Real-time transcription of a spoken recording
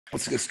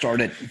Let's get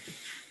started.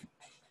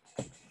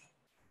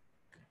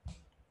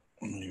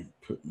 Let me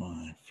put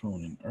my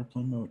phone in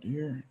airplane mode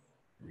here.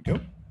 Here we go.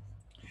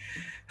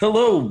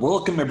 Hello,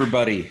 welcome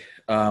everybody.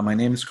 My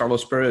name is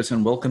Carlos Perez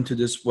and welcome to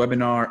this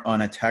webinar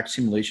on attack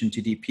simulation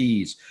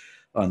TTPs.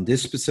 On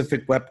this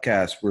specific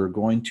webcast, we're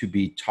going to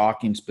be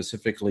talking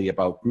specifically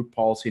about group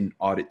policy and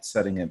audit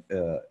setting and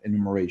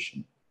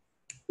enumeration.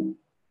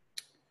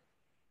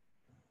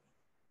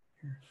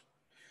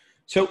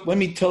 So let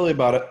me tell you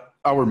about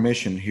our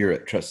mission here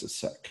at Trusted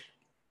Sec.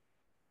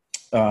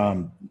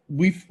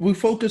 We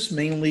focus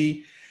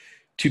mainly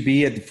to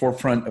be at the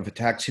forefront of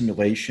attack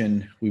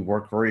simulation. We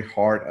work very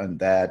hard on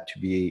that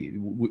we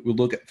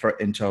look at threat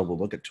intel, we'll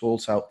look at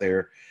tools out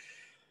there,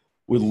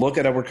 we look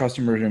at our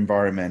customer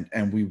environment,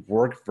 and we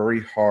work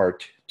very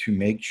hard to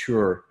make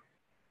sure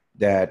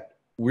that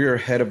we're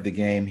ahead of the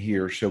game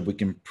here so we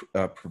can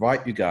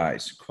provide you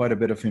guys quite a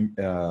bit of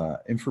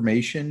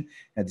information,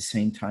 at the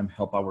same time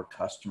help our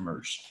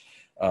customers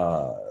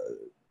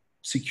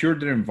secure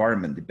their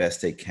environment the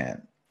best they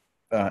can.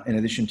 In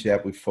addition to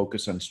that, we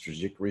focus on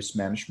strategic risk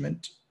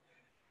management.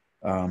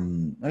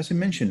 As I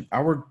mentioned,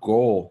 our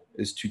goal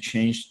is to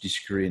change the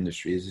security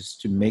industry, is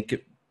to make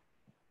it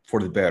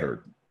for the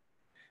better.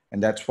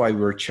 And that's why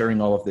we're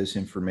sharing all of this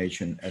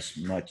information as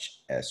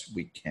much as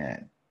we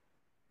can.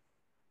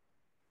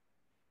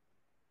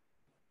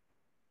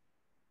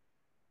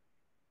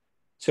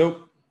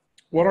 So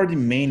what are the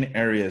main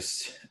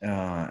areas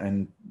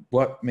and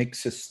what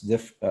makes us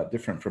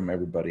different from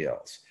everybody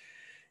else?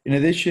 In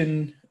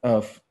addition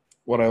of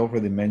what I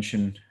already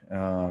mentioned,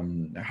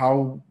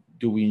 how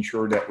do we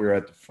ensure that we're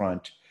at the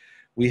front?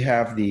 We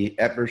have the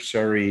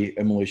adversary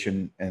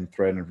emulation and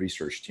threat and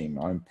research team.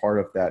 I'm part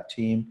of that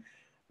team.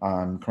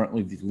 I'm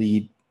currently the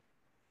lead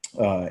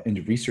in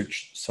the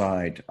research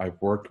side. I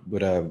work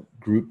with a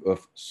group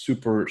of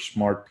super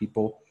smart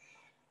people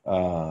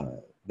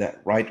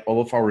that write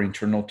all of our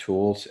internal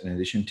tools. In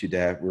addition to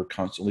that, we're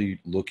constantly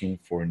looking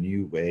for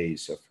new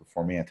ways of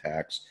performing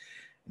attacks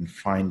and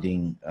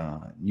finding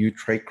new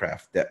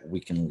tradecraft that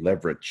we can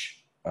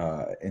leverage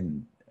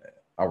in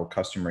our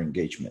customer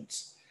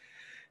engagements.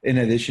 In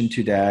addition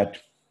to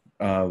that,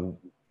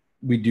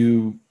 we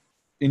do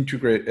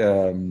integrate,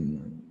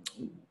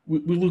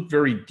 we look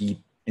very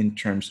deep in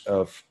terms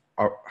of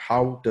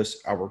how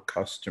does our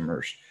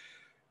customers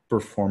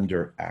perform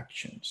their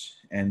actions.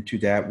 And to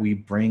that, we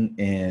bring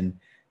in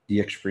the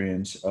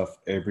experience of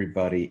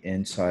everybody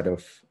inside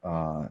of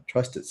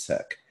Trusted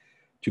Sec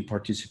to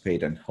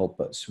participate and help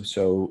us.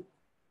 So,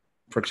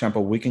 for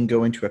example, we can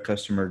go into a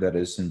customer that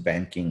is in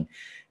banking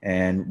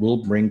and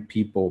we'll bring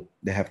people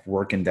that have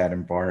worked in that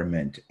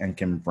environment and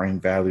can bring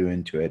value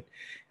into it.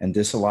 And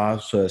this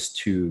allows us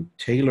to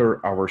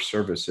tailor our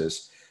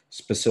services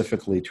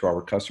specifically to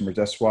our customers.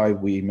 That's why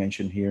we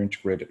mentioned here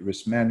integrated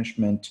risk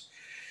management.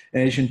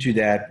 In addition to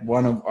that,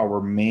 one of our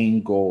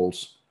main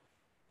goals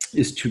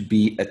is to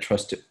be a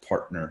trusted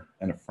partner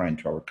and a friend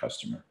to our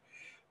customer.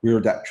 We are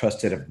that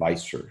trusted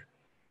advisor.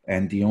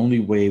 And the only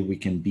way we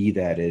can be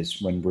that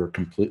is when we're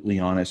completely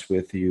honest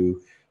with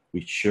you.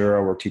 We share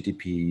our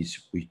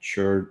TTPs, we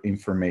share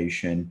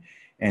information,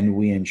 and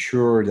we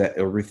ensure that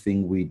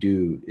everything we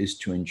do is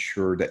to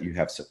ensure that you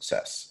have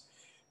success.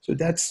 So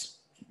that's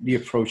the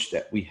approach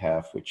that we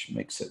have, which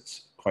makes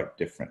it quite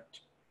different.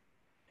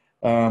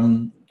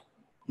 I'm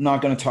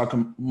not going to talk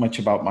much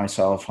about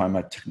myself. I'm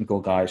a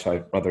technical guy, so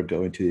I'd rather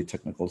go into the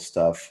technical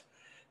stuff.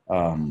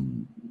 I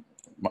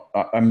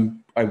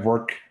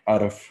work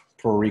out of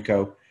Puerto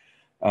Rico.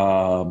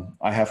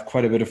 I have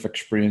quite a bit of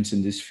experience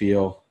in this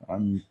field.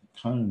 I'm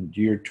kind of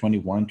year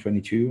 21,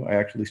 22. I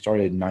actually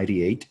started in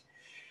 98,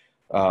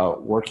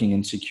 working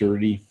in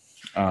security,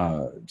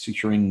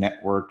 securing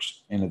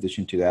networks. In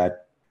addition to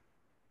that,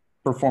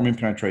 performing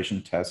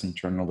penetration tests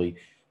internally.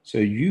 So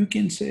you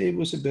can say it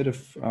was a bit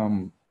of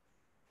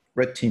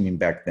red teaming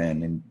back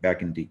then and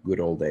back in the good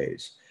old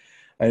days.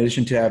 In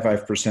addition to that,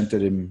 I've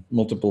presented in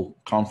multiple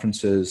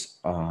conferences.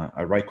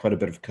 I write quite a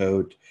bit of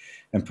code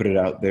and put it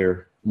out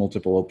there,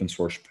 multiple open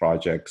source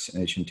projects.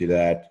 In addition to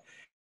that,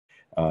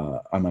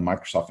 I'm a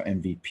Microsoft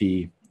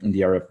MVP in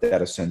the area of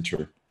data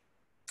center.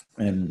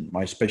 And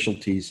my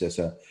specialties as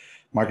a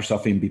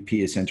Microsoft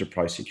MVP is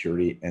enterprise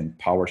security and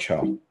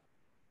PowerShell.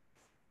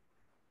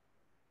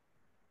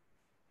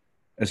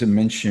 As I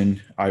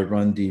mentioned, I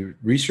run the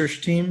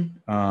research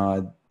team.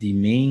 The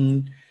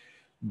main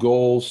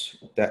goals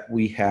that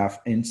we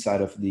have inside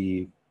of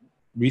the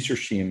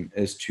research team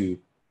is to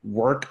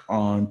work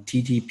on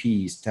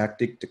TTPs,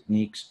 tactic,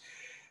 techniques,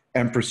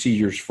 and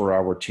procedures for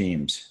our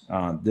teams.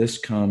 This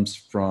comes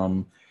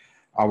from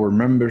our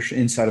members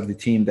inside of the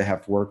team that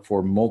have worked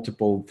for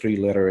multiple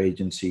three-letter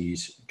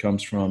agencies. It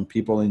comes from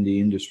people in the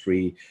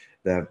industry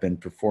that have been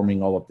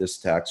performing all of these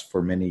attacks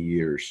for many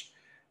years.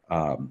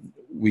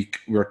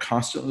 We're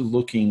constantly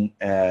looking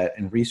at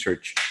and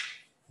research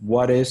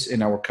what is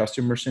in our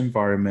customers'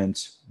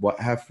 environments, what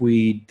have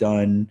we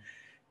done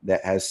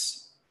that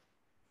has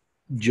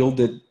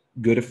yielded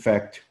good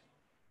effect,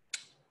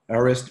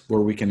 areas where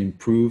we can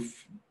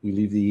improve. We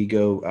leave the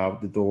ego out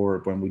the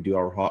door when we do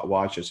our hot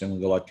washes and we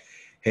go like,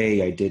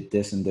 hey, I did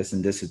this and this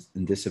and this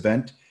in this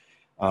event.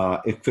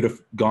 It could have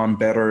gone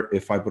better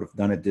if I would have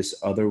done it this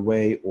other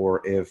way,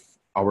 or if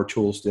our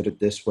tools did it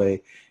this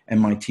way. And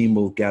my team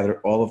will gather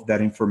all of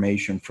that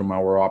information from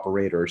our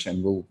operators,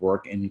 and we'll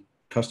work in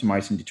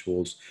customizing the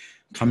tools,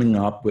 coming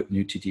up with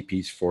new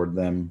TTPs for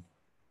them.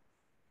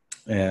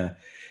 In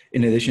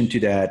addition to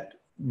that,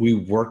 we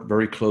work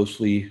very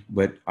closely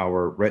with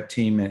our red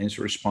team and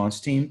incident response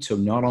team. So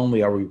not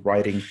only are we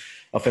writing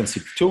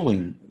offensive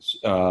tooling,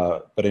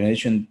 but in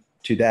addition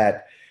to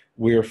that,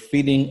 we're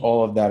feeding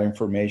all of that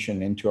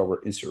information into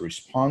our incident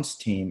response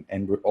team,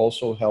 and we're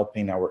also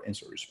helping our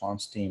incident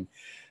response team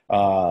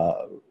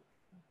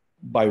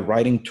by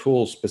writing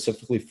tools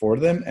specifically for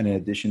them, and in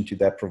addition to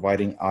that,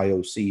 providing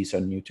IOCs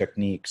on new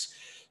techniques.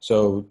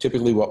 So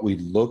typically what we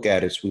look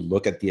at is we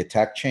look at the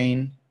attack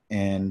chain,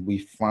 and we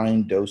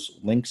find those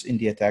links in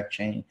the attack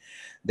chain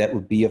that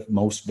would be of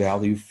most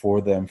value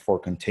for them for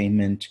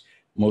containment,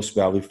 most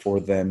value for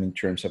them in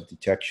terms of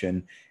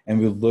detection. And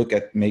we look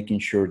at making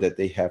sure that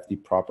they have the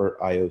proper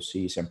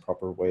IOCs and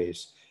proper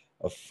ways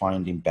of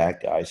finding bad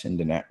guys in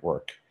the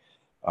network.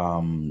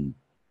 I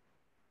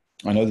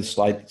know the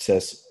slide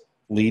says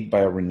lead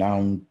by a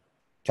renowned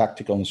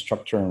tactical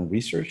instructor and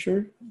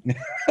researcher.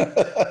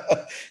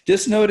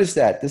 Just noticed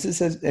that. This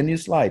is a new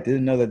slide.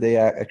 Didn't know that they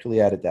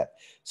actually added that.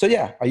 So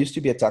yeah, I used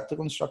to be a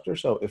tactical instructor.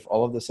 So if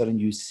all of a sudden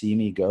you see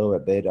me go a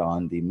bit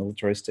on the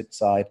militaristic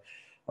side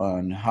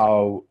on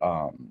how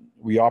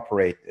we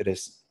operate,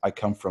 I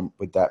come from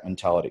with that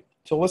mentality.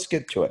 So let's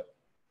get to it.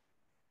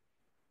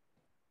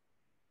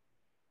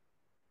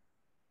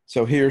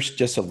 So here's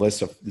just a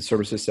list of the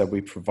services that we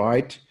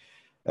provide.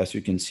 As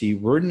you can see,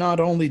 we're not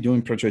only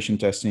doing penetration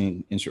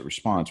testing, incident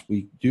response,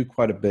 we do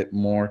quite a bit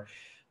more.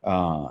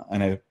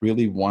 And I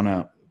really want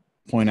to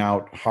point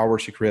out hardware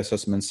security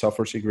assessments,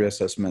 software security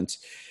assessments.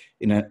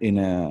 In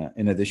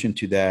addition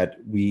to that,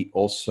 we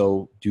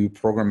also do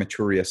program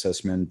maturity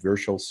assessment,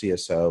 virtual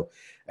CSO,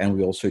 and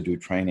we also do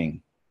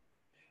training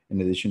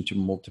in addition to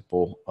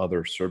multiple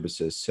other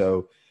services.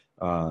 So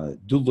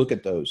do look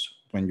at those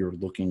when you're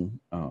looking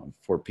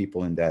for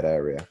people in that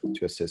area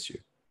to assist you.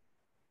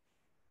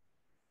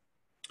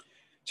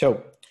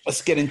 So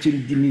let's get into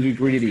the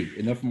nitty-gritty,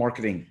 enough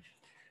marketing.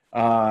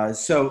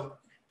 So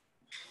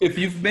if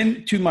you've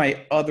been to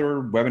my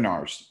other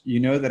webinars, you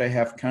know that I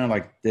have kind of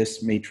like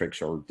this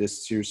matrix or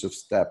this series of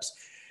steps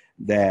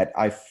that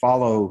I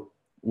follow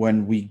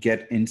when we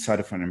get inside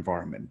of an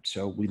environment.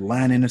 So we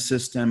land in a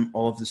system,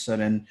 all of a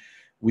sudden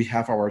we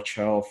have our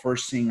shell.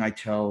 First thing I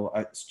tell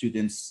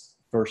students,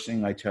 first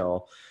thing I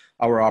tell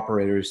our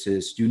operators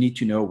is you need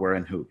to know where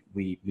and who.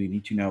 We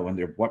need to know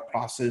under what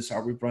process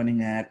are we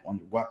running at,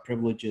 under what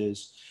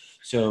privileges.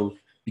 So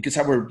because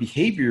our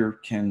behavior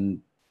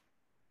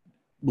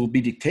will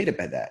be dictated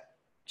by that.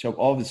 So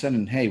all of a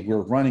sudden, hey,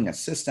 we're running a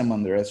system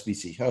under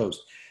SVC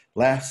host.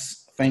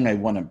 Last thing I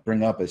want to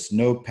bring up is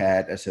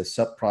Notepad as a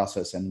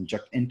sub-process and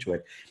inject into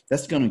it.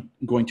 That's going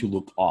to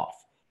look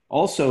off.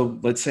 Also,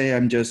 let's say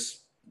I'm just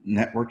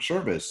network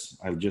service.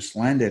 I just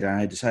landed and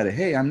I decided,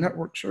 hey, I'm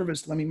network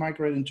service. Let me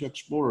migrate into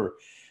Explorer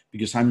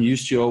because I'm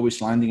used to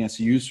always landing as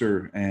a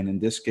user. And in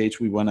this case,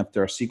 we went up to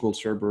our SQL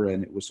server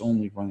and it was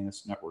only running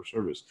as network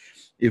service.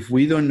 If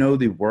we don't know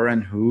the where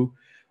and who,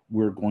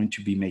 we're going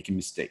to be making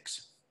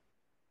mistakes.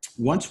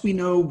 Once we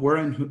know where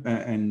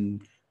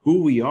and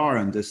who we are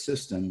in this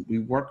system, we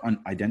work on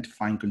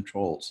identifying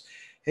controls.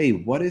 Hey,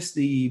 what is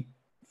the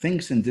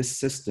things in this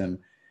system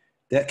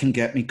that can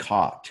get me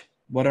caught?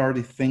 What are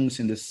the things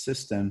in this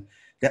system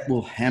that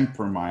will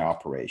hamper my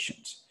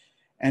operations?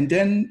 And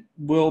then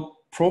we'll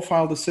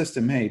profile the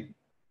system. Hey,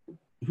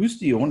 who's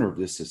the owner of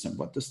this system?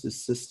 What does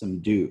this system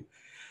do?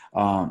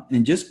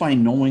 And just by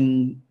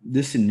knowing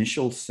this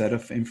initial set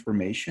of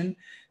information,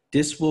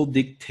 this will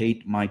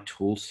dictate my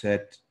tool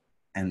set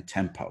and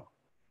tempo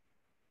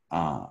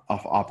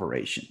of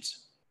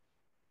operations.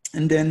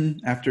 And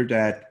then after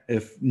that,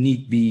 if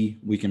need be,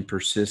 we can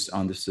persist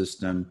on the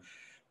system.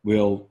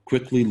 We'll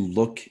quickly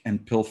look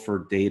and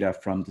pilfer data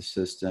from the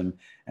system,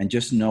 and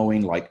just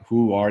knowing like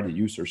who are the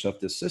users of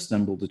this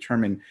system will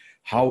determine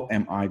how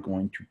am I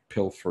going to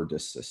pilfer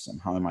this system?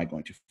 How am I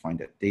going to find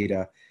that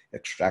data,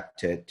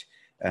 extract it?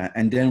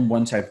 And then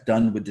once I've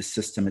done with the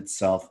system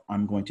itself,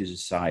 I'm going to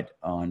decide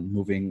on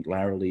moving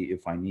laterally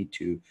if I need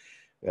to.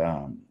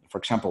 For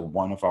example,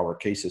 one of our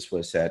cases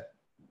was that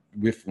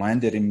we've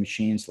landed in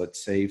machines,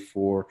 let's say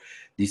for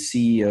the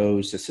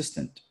CEO's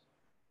assistant.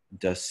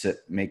 Does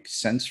it make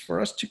sense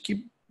for us to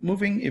keep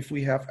moving if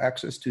we have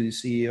access to the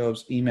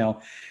CEO's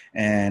email?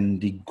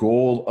 And the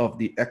goal of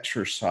the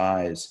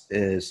exercise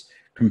is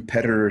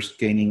competitors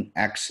gaining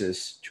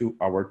access to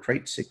our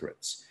trade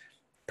secrets?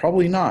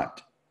 Probably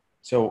not.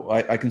 So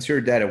I consider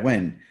that a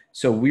win.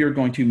 So we are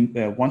going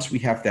to, once we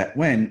have that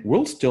win,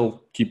 we'll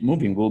still keep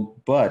moving,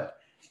 but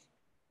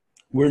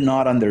we're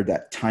not under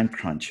that time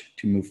crunch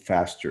to move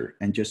faster.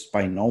 And just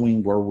by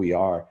knowing where we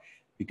are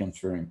becomes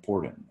very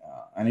important.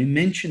 And I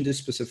mentioned this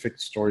specific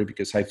story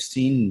because I've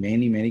seen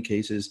many, many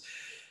cases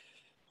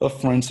of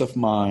friends of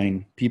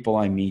mine, people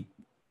I meet,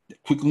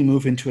 quickly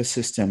move into a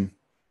system.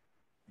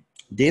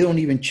 They don't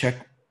even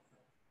check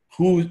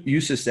who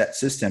uses that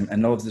system,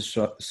 and all of a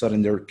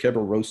sudden they're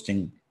kibble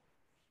roasting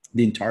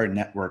the entire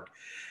network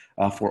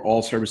for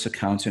all service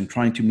accounts and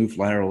trying to move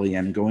laterally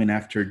and going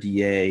after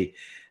DA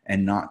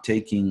and not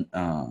taking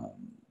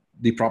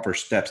the proper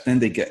steps. Then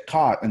they get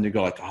caught and they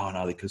go like, oh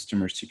no, the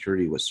customer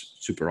security was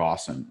super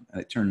awesome.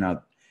 And it turned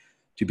out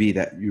to be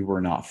that you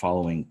were not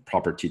following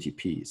proper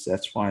TTPs.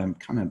 That's why I'm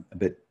kind of a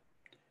bit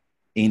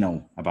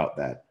anal about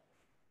that.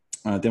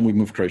 Then we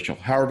move credential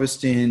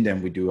harvesting,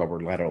 then we do our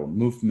lateral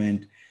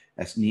movement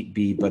as need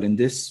be. But in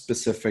this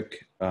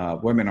specific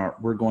webinar,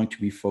 we're going to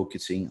be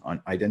focusing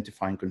on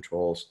identifying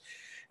controls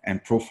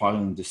and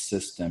profiling the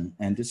system.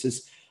 And this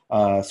is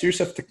a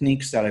series of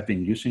techniques that I've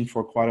been using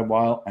for quite a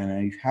while, and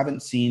I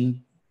haven't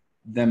seen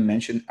them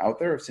mentioned out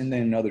there. I've seen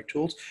them in other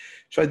tools.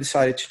 So I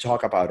decided to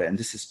talk about it, and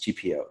this is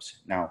GPOs.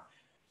 Now,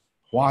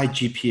 why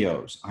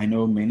GPOs? I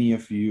know many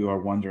of you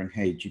are wondering,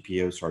 hey,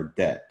 GPOs are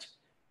dead.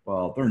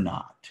 Well, they're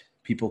not.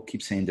 People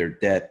keep saying they're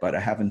dead, but I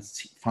haven't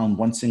found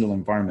one single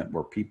environment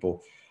where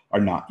people are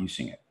not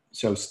using it.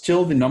 So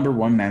still the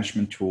 #1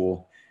 management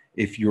tool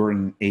if you're in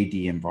an AD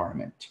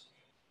environment.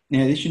 In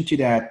addition to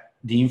that,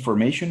 the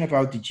information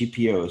about the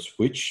GPOs,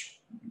 which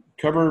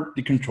cover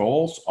the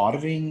controls,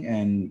 auditing,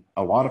 and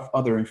a lot of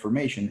other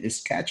information, is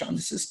cached on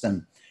the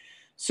system.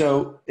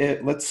 So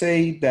let's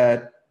say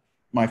that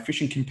my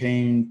phishing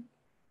campaign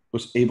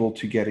was able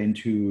to get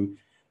into,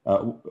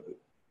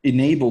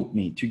 enabled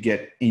me to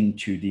get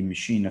into the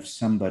machine of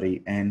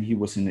somebody, and he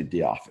wasn't at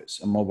the office,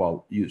 a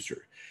mobile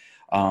user.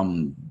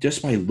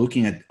 Just by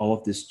looking at all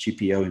of this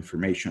GPO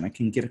information, I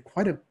can get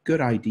quite a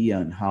good idea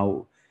on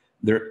how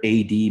their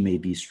AD may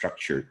be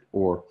structured,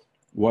 or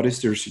what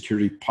is their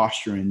security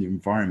posture in the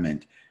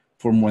environment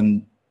from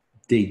when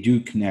they do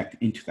connect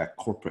into that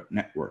corporate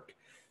network.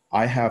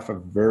 I have a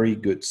very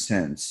good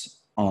sense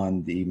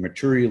on the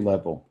maturity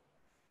level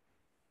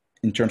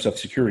in terms of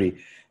security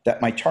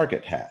that my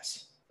target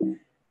has.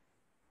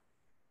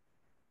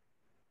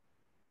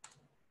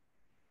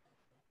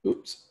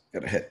 Oops,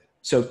 got a hit.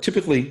 So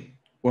typically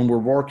when we're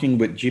working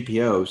with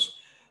GPOs,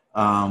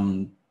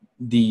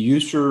 the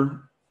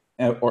user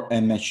or a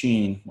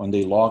machine, when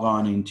they log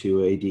on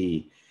into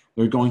AD,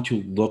 they're going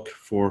to look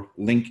for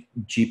link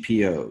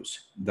GPOs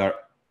that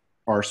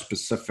are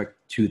specific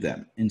to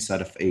them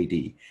inside of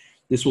AD.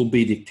 This will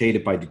be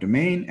dictated by the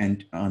domain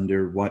and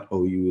under what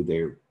OU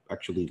they're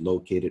actually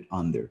located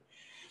under.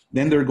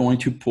 Then they're going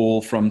to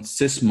pull from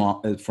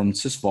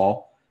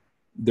sysvol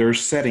their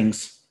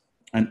settings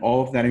and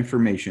all of that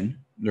information.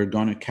 They're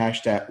going to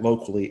cache that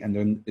locally, and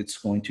then it's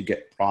going to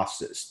get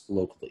processed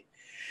locally.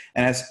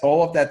 And as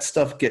all of that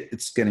stuff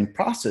it's getting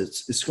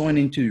processed, it's going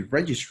into the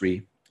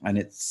registry, and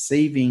it's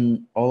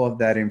saving all of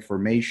that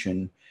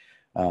information,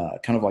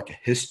 kind of like a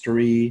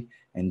history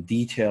and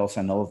details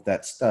and all of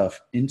that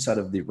stuff inside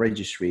of the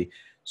registry.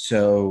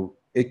 So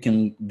it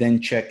can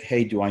then check,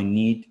 hey, do I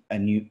need a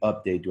new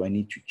update? Do I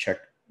need to check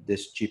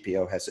this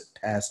GPO? Has it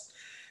passed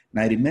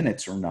 90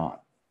 minutes or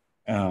not?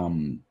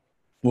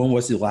 When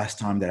was the last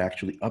time that I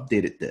actually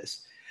updated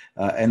this?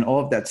 And all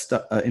of that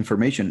stuff,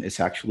 information is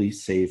actually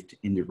saved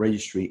in the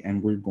registry,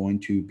 and we're going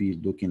to be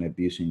looking at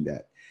using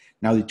that.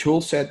 Now, the tool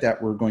set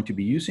that we're going to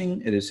be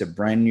using, it is a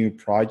brand new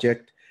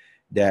project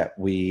that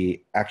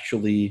we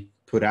actually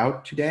put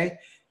out today.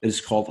 It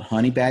is called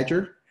Honey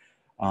Badger.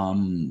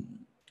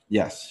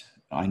 Yes,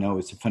 I know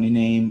it's a funny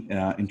name.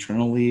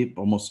 Internally,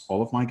 almost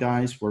all of my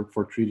guys work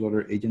for tree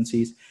loader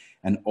agencies,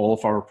 and all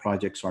of our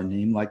projects are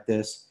named like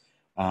this.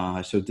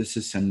 So this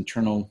is an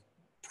internal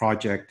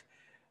project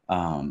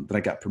that I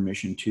got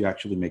permission to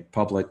actually make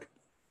public.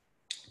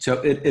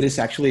 So it is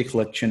actually a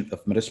collection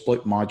of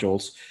Metasploit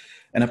modules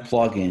and a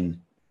plugin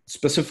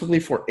specifically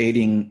for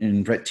aiding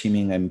in red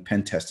teaming and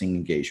pen testing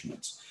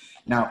engagements.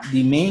 Now,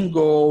 the main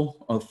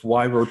goal of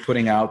why we're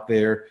putting out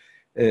there,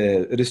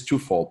 it is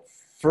twofold.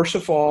 First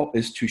of all,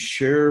 is to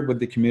share with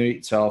the community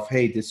itself,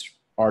 hey, these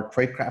are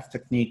tradecraft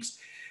techniques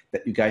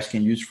that you guys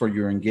can use for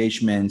your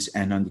engagements.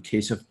 And on the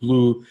case of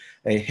Blue,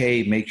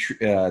 hey, make sure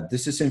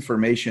this is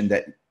information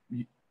that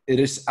it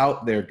is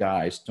out there,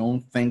 guys.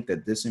 Don't think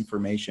that this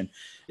information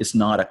is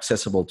not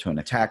accessible to an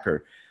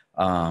attacker.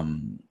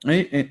 And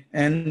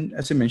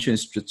as I mentioned,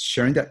 it's just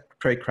sharing that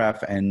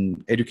tradecraft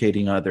and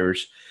educating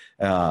others,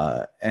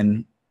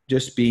 and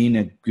just being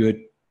a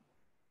good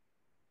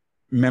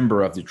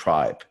member of the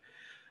tribe.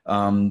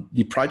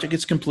 The project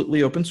is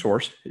completely open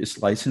source.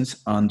 It's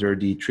licensed under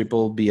the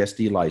triple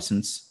BSD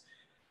license.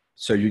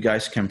 So you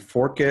guys can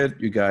fork it.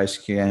 You guys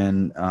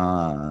can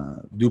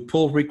do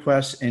pull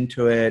requests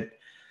into it.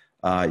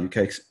 You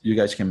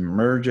guys can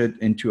merge it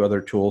into other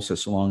tools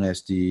as long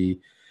as the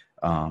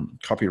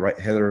copyright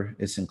header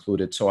is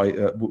included.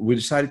 So we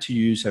decided to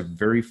use a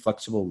very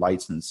flexible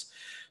license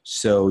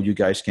so you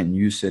guys can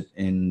use it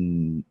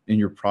in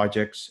your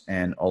projects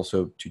and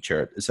also to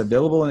share it. It's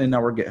available in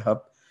our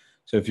GitHub.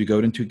 So if you go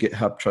into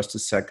GitHub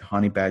TrustedSec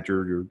Honey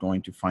Badger, you're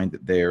going to find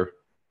it there.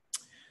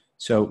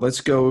 So let's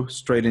go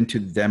straight into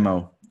the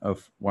demo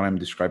of what I'm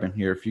describing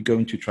here. If you go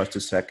into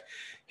TrustedSec,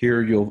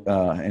 here you'll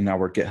in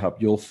our GitHub,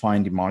 you'll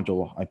find the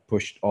module. I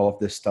pushed all of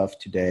this stuff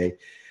today.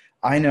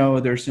 I know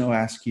there's no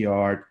ASCII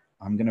art.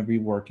 I'm going to be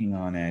working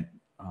on it.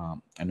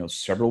 I know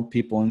several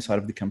people inside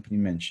of the company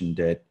mentioned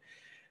it.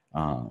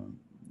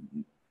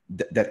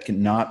 That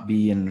cannot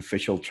be an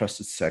official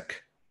trusted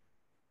sec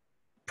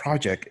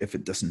project if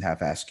it doesn't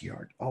have ASCII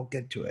art. I'll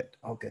get to it.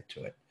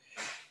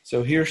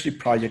 So here's the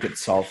project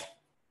itself.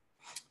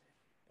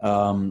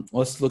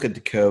 Let's look at the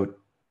code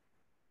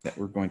that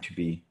we're going to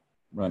be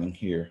running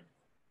here.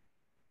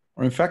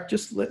 Or in fact,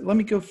 just let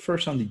me go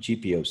first on the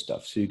GPO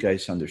stuff so you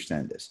guys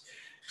understand this.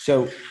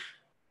 So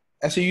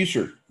as a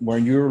user,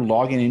 when you're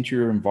logging into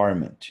your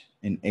environment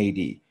in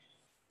AD,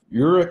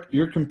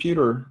 your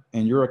computer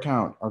and your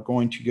account are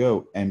going to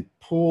go and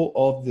pull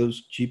all of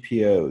those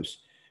GPOs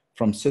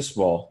from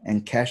Sysvol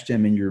and cache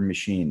them in your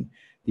machine.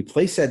 The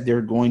place that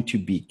they're going to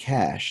be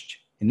cached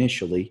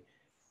initially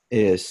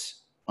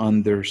is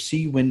under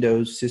C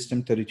Windows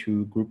System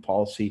 32 Group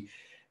Policy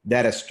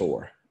Data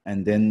Store.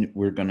 And then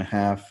we're going to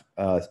have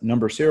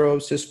number 0,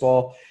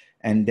 Sysvol,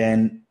 and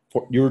then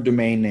for your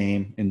domain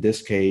name, in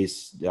this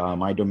case,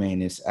 my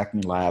domain is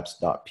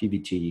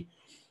acmelabs.pvt.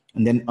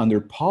 And then under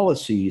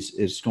policies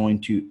is going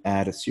to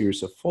add a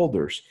series of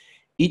folders.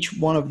 Each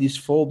one of these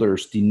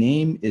folders, the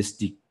name is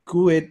the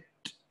GUID,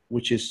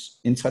 which is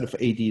inside of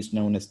AD is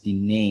known as the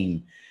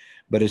name,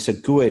 but it's a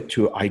GUID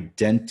to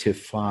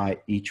identify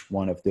each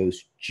one of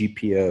those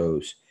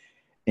GPOs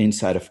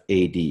inside of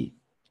AD.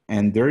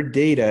 And their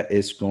data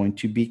is going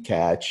to be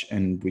cached,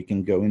 and we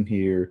can go in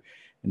here.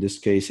 In this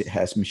case, it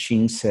has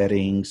machine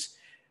settings.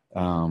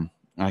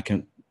 I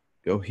can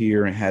go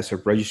here and it has a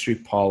registry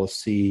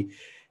policy,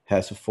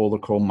 has a folder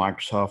called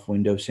Microsoft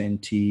Windows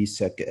NT,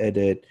 sec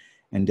edit,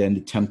 and then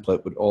the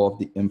template with all of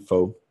the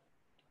info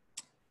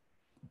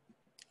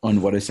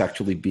on what is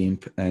actually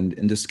being, and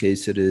in this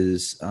case, it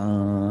is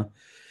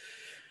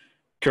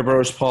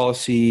Kerberos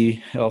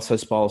policy,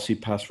 LSS policy,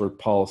 password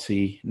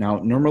policy. Now,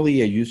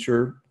 normally a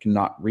user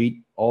cannot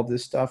read all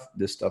this stuff.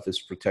 This stuff is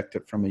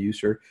protected from a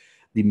user.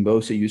 The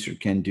most a user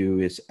can do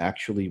is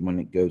actually, when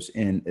it goes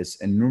in, is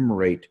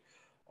enumerate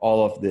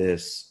all of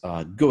this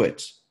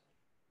GUIDs,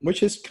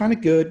 which is kind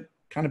of good,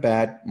 kind of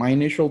bad. My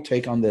initial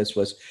take on this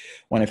was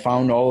when I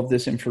found all of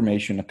this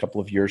information a couple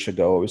of years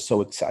ago, I was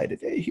so excited.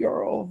 Hey, here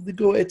are all of the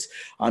GUIDs.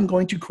 I'm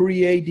going to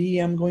query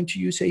AD. I'm going to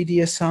use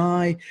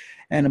ADSI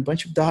and a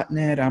bunch of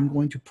 .NET. I'm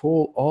going to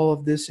pull all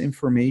of this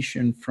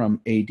information from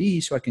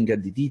AD so I can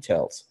get the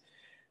details.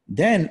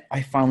 Then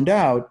I found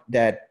out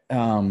that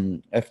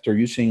after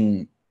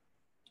using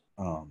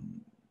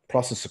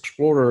Process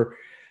Explorer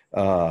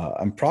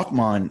and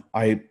Procmon,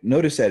 I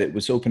noticed that it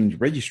was open in the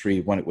registry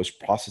when it was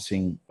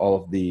processing all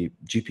of the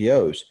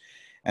GPOs.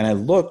 And I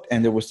looked,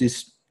 and there was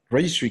this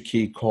registry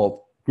key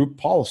called Group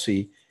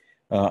Policy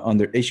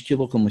under HQ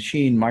Local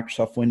Machine,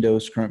 Microsoft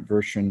Windows, current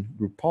version,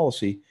 Group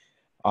Policy.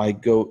 I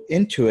go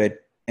into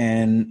it,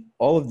 and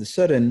all of a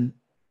sudden,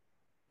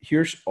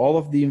 here's all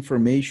of the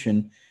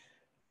information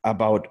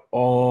about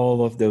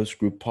all of those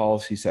group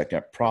policies that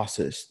got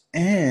processed.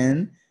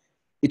 And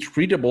it's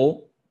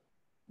readable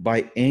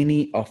by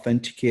any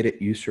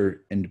authenticated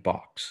user in the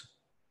box.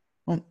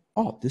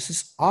 Oh, this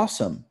is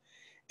awesome.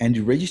 And the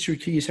registry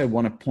keys I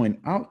want to point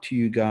out to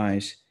you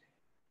guys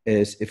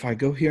is if I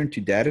go here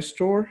into Data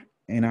Store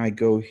and I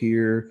go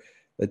here,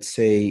 let's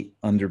say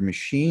under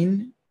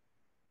Machine,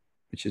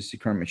 which is the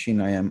current machine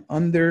I am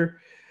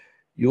under,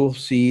 you'll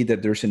see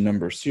that there's a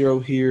number 0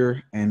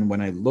 here. And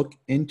when I look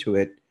into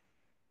it,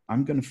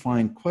 I'm going to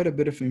find quite a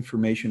bit of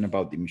information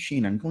about the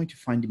machine. I'm going to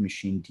find the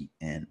machine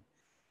DN.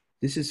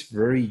 This is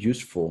very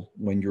useful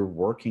when you're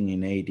working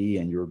in AD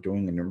and you're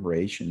doing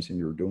enumerations and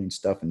you're doing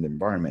stuff in the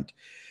environment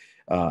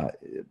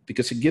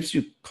because it gives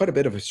you quite a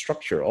bit of a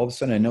structure. All of a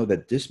sudden, I know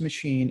that this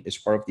machine is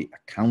part of the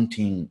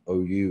accounting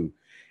OU,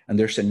 and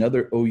there's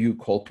another OU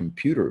called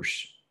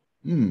computers.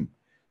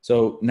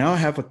 So now I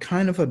have a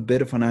kind of a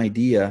bit of an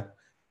idea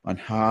on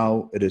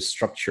how it is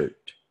structured.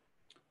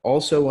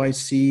 Also, I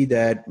see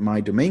that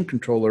my domain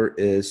controller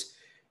is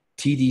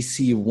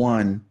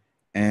TDC1,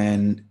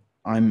 and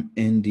I'm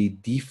in the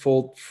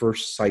default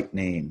first site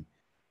name.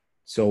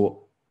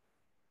 So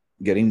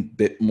getting a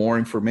bit more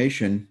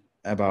information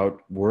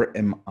about where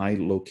am I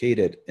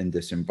located in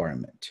this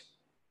environment.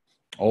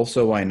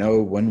 Also, I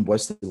know when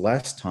was the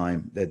last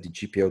time that the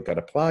GPO got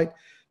applied.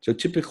 So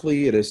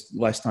typically it is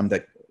last time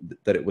that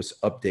it was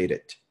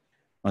updated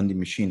on the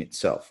machine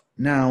itself.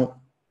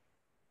 Now,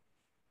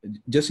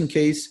 just in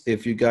case,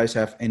 if you guys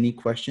have any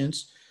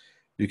questions,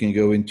 you can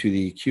go into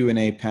the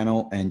Q&A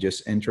panel and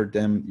just enter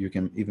them. You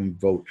can even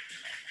vote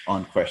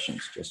on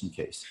questions, just in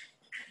case.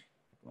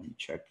 Let me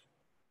check.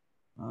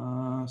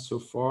 So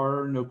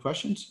far, no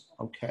questions?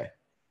 Okay.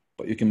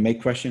 But you can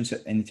make questions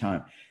at any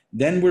time.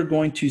 Then we're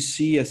going to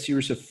see a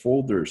series of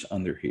folders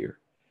under here.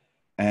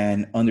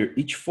 And under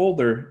each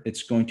folder,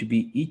 it's going to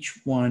be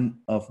each one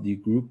of the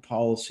group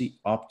policy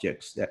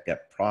objects that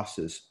get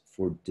processed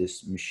for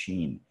this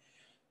machine.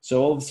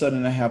 So all of a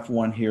sudden, I have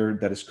one here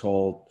that is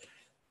called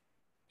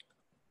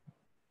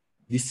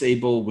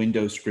Disable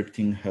Windows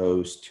Scripting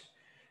Host.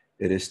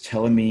 It is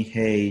telling me,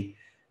 hey,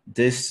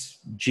 this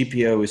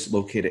GPO is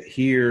located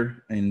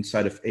here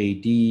inside of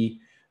AD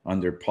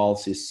under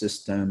policy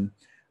system.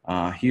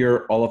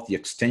 Here, all of the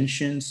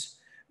extensions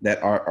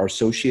that are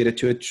associated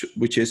to it,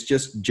 which is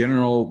just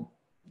general.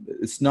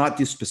 It's not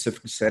the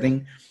specific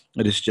setting.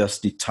 It is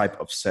just the type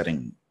of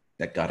setting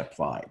that got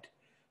applied.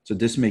 So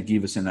this may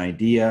give us an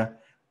idea.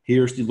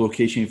 Here's the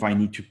location if I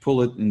need to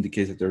pull it, in the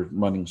case that they're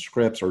running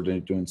scripts or they're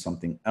doing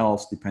something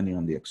else, depending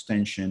on the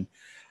extension.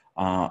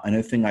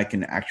 Another thing I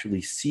can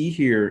actually see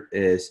here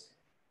is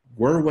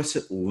where was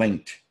it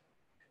linked?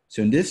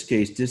 So in this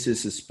case, this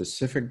is a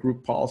specific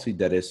group policy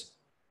that is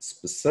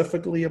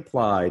specifically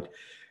applied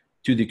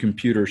to the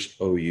computer's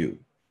OU.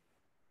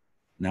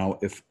 Now,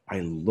 if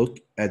I look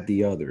at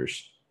the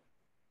others,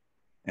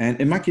 and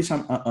in my case,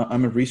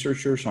 I'm a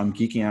researcher, so I'm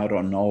geeking out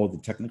on all of the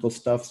technical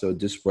stuff. So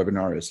this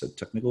webinar is a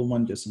technical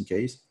one, just in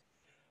case.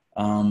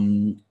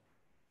 And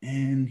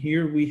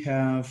here we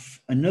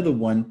have another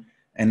one.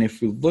 And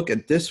if we look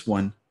at this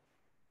one's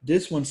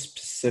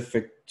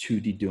specific to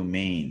the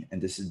domain,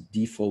 and this is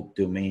default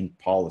domain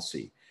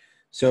policy.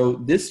 So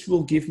this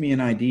will give me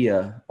an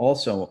idea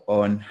also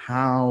on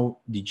how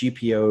the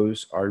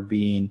GPOs are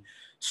being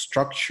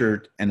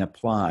structured and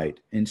applied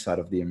inside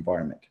of the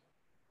environment.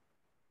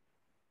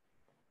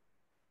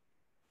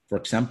 For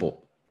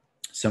example,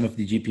 some of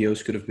the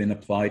GPOs could have been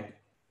applied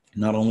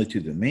not only to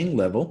the domain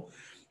level,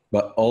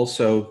 but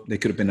also they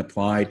could have been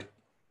applied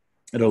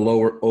at a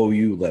lower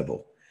OU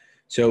level.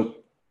 So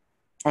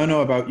I don't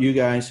know about you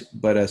guys,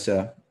 but as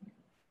a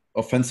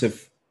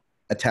offensive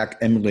attack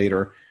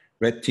emulator,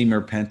 red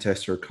teamer, pen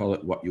tester, call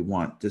it what you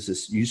want. This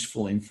is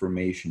useful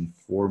information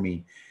for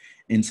me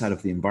inside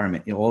of the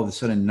environment. You know, all of a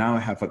sudden now I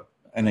have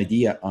an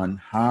idea on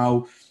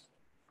how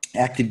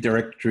Active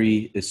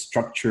Directory is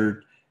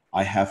structured.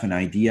 I have an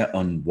idea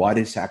on what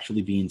is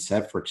actually being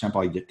set. For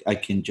example, I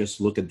can just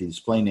look at the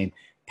display name,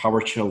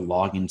 PowerShell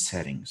login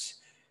settings.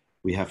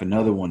 We have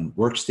another one,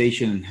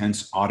 workstation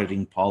enhanced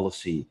auditing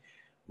policy.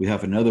 We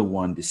have another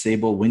one,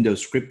 disable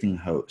Windows scripting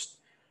host.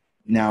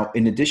 Now,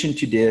 in addition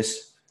to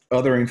this,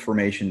 other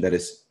information that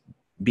is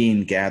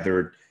being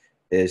gathered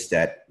is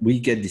that we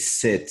get the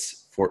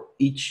SIDs for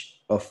each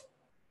of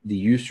the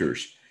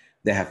users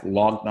that have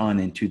logged on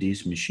into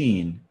this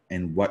machine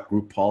and what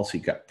group policy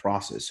got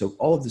processed. So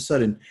all of a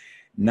sudden,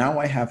 now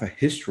I have a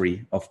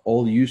history of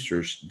all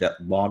users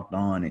that logged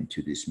on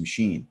into this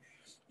machine.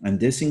 And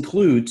this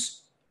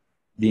includes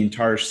the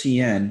entire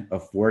CN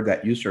of where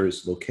that user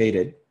is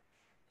located,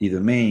 the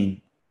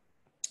domain,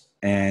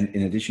 and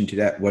in addition to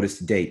that, what is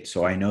the date?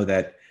 So I know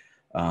that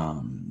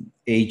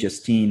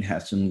Justine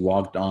hasn't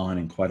logged on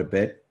in quite a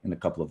bit, in a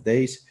couple of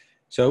days.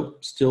 So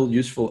still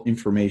useful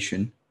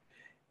information.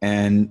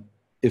 And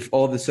if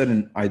all of a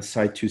sudden I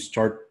decide to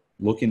start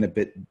looking a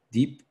bit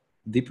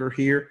deeper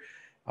here,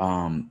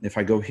 if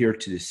I go here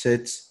to the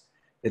SIDs,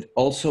 it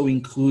also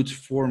includes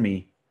for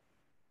me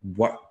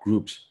what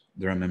groups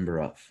they're a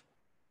member of.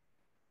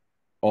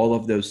 All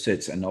of those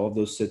SIDs, and all of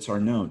those SIDs are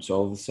known. So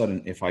all of a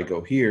sudden, if I go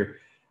here,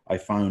 I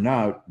found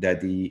out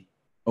that the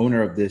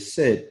owner of this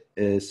SID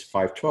is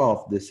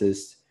 512. This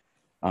is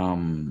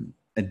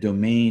a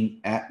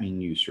domain admin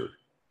user.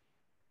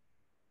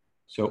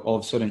 So all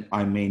of a sudden,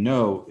 I may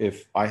know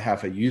if I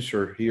have a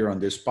user here on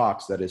this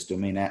box that is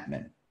domain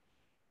admin.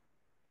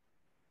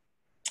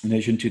 In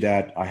addition to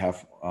that, I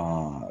have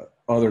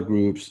other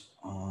groups,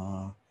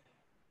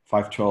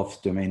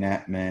 512 domain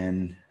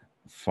admin,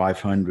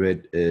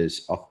 500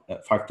 is,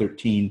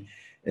 513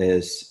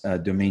 is a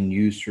domain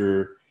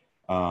user.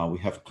 We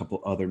have a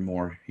couple other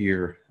more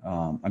here.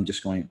 I'm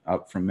just going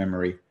out from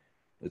memory.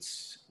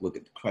 Let's look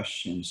at the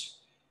questions.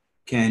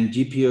 Can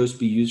GPOs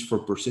be used for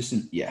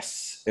persistent?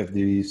 Yes. If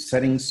the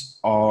settings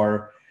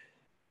are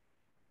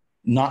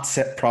not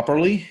set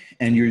properly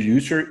and your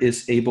user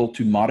is able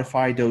to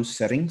modify those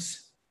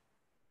settings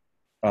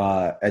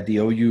at the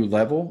OU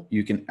level,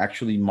 you can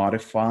actually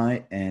modify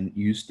and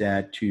use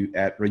that to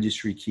add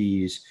registry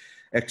keys,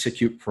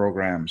 execute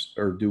programs,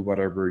 or do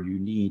whatever you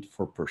need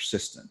for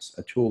persistence.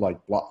 A tool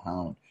like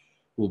Bloodhound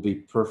will be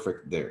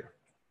perfect there.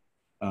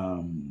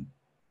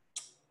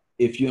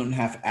 If you don't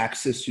have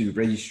access to the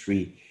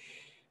registry,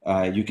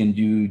 you can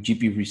do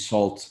GP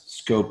results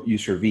scope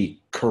user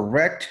V.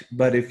 Correct,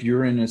 but if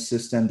you're in a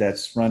system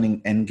that's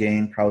running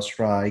Endgame,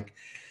 CrowdStrike,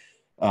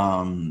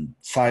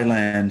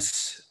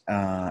 Silence,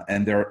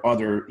 and there are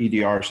other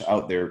EDRs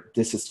out there,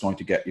 this is going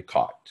to get you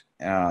caught.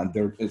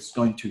 It's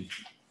going to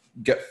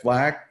get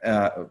flagged.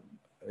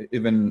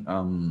 Even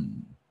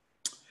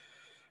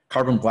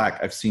Carbon Black,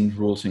 I've seen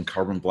rules in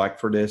Carbon Black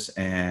for this.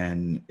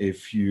 And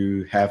if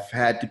you have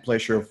had the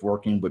pleasure of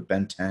working with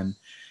Ben 10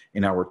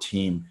 in our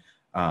team,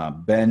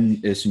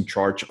 Ben is in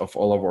charge of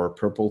all of our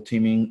purple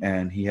teaming,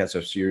 and he has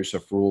a series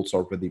of rules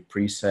already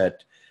preset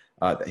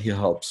that he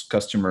helps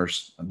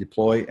customers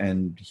deploy,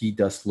 and he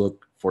does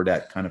look for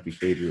that kind of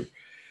behavior.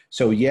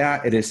 So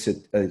yeah, it is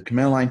a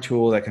command line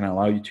tool that can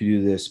allow you to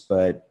do this,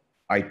 but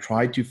I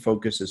try to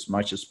focus as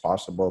much as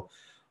possible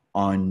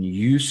on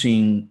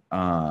using,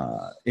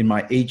 in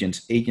my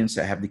agents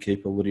that have the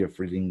capability of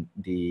reading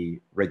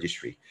the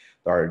registry,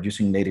 that are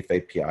using native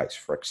APIs.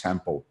 For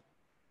example,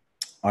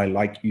 I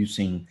like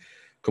using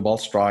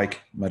Cobalt Strike,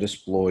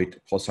 Metasploit,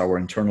 plus our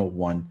internal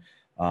one.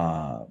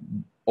 All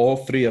all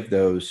three of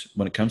those,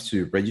 when it comes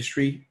to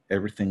registry,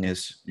 everything is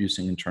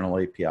using internal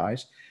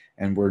APIs,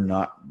 and we're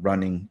not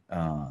running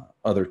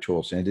other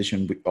tools. In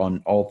addition,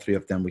 on all three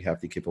of them, we have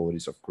the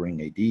capabilities of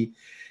querying AD,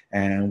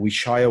 and we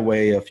shy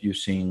away of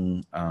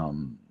using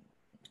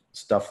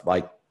stuff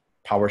like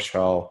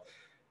PowerShell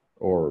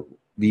or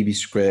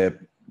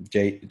VBScript,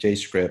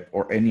 JScript,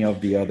 or any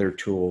of the other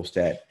tools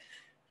that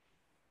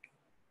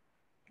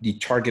the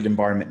target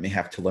environment may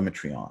have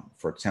telemetry on.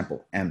 For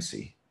example,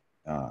 AMSI.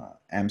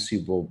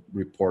 AMSI will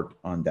report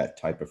on that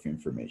type of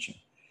information.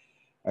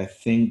 I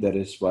think that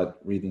is what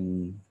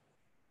reading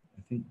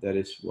in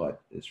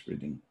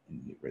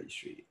the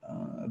registry.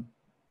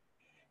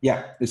 Yeah,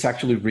 it's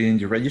actually reading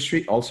the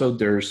registry. Also,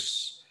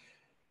 there's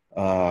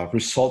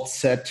result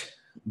set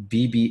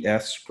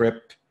VBS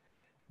script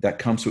that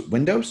comes with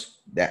Windows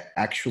that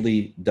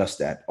actually does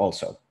that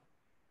also.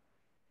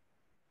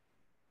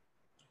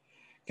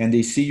 Can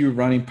they see you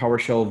running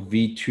PowerShell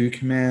v2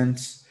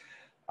 commands?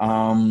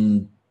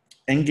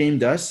 Endgame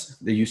does.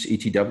 They use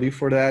ETW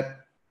for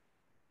that.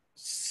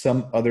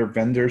 Some other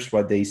vendors,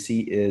 what they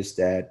see is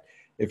that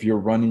if you're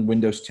running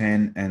Windows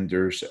 10 and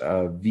there's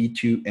a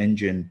v2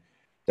 engine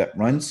that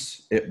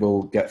runs, it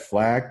will get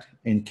flagged.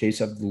 In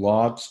case of the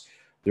logs,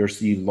 there's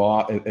the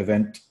log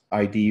event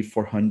ID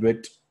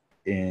 400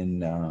 in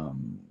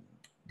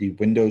the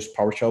Windows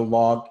PowerShell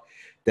log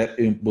that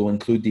will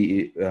include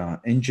the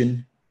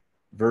engine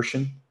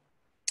version,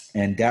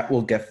 and that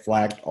will get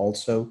flagged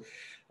also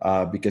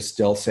because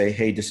they'll say,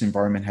 hey, this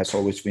environment has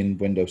always been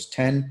Windows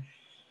 10.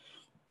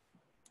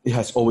 It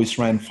has always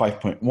ran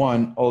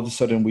 5.1. All of a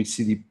sudden, we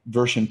see the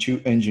version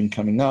 2 engine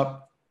coming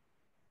up.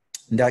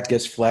 And that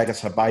gets flagged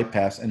as a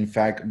bypass. And in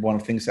fact, one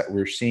of the things that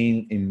we're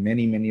seeing in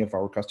many of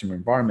our customer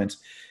environments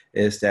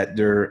is that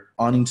they're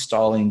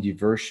uninstalling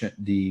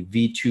the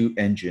v2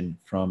 engine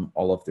from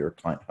all of their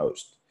client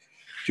hosts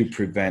to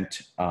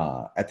prevent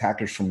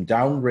attackers from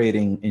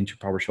downgrading into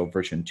PowerShell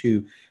version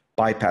 2,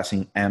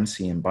 bypassing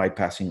AMSI and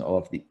bypassing all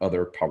of the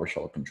other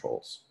PowerShell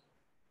controls.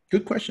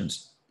 Good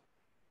questions.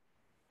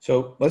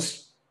 So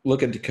let's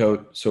look at the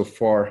code so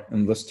far,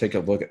 and let's take a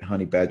look at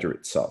Honey Badger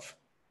itself.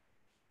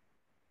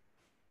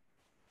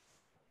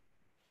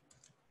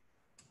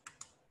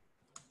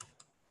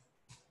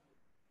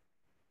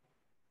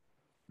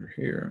 We're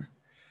here.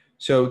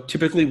 So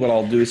typically what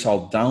I'll do is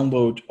I'll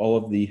download all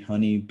of the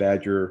Honey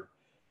Badger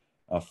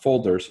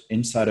folders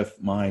inside of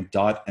my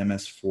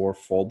 .ms4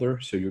 folder.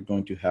 So you're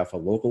going to have a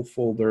local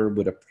folder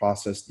with a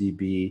process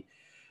DB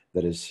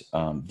that is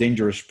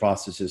dangerous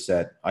processes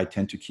that I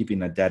tend to keep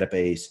in a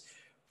database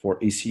for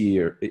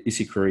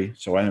EC query.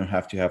 So I don't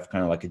have to have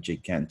kind of like a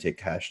gigantic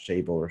hash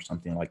table or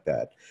something like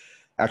that.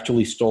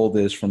 Actually stole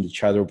this from the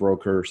shadow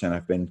brokers, and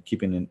I've been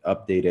keeping it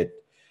updated.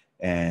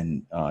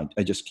 And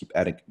I just keep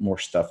adding more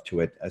stuff to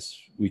it as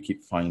we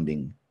keep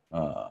finding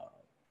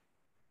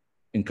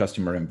in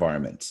customer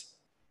environments.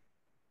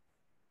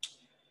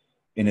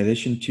 In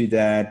addition to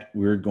that,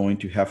 we're going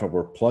to have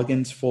our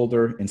plugins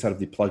folder. Inside of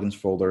the plugins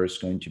folder is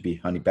going to be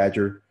Honey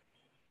Badger.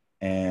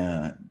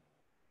 And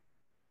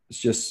it's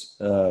just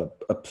a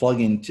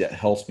plugin that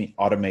helps me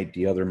automate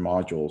the other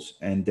modules.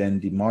 And then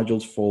the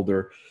modules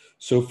folder,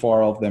 so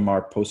far all of them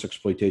are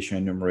post-exploitation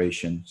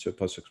enumeration. So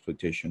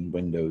post-exploitation,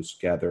 Windows,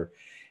 gather.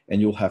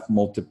 And you'll have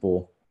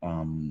multiple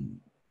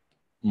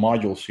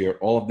modules here.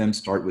 All of them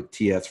start with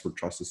TS for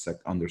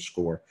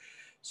trusted_sec_.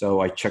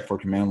 So I check for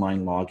command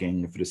line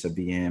logging, if it is a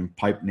VM,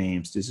 pipe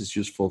names. This is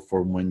useful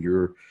for when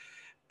you're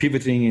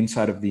pivoting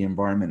inside of the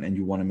environment and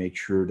you want to make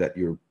sure that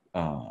you're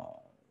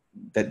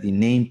that the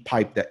name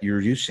pipe that you're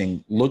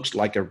using looks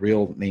like a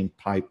real name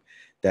pipe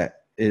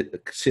that it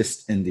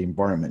exists in the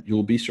environment.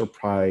 You'll be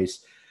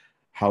surprised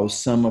how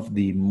some of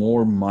the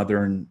more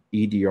modern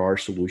EDR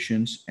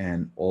solutions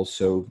and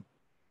also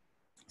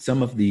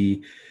some of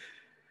the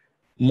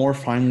more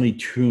finely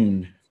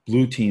tuned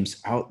blue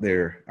teams out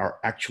there are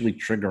actually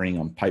triggering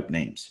on pipe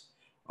names.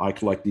 I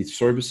collect these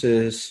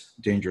services,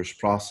 dangerous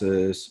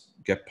process,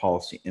 get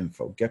policy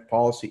info. Get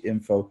policy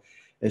info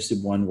is the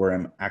one where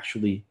I'm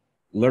actually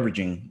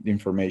leveraging the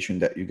information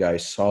that you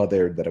guys saw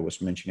there that I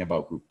was mentioning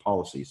about group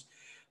policies.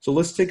 So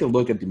let's take a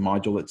look at the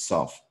module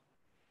itself.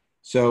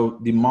 So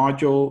the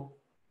module,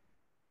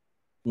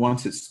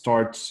 once it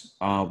starts,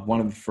 one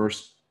of the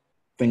first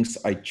things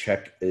I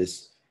check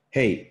is,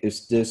 hey,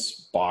 is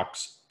this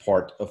box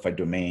part of a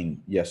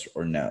domain, yes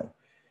or no?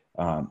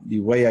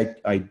 The way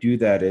I do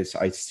that is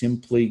I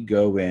simply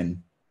go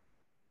in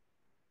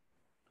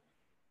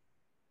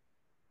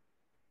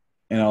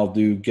and I'll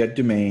do get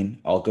domain.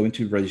 I'll go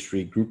into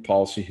registry, group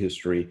policy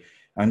history.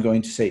 I'm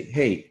going to say,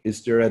 hey,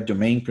 is there a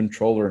domain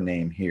controller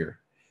name here?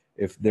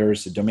 If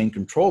there's a domain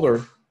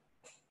controller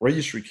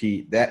registry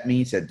key, that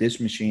means that this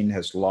machine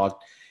has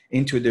logged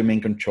into a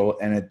domain controller,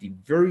 and at the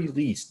very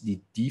least, the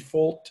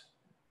default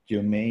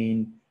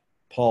domain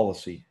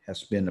policy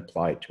has been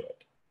applied to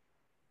it.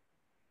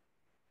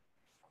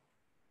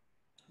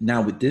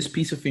 Now, with this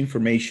piece of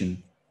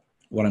information,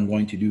 what I'm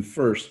going to do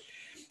first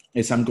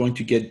is I'm going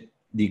to get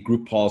the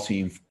group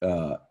policy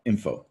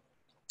info.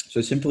 So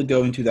I simply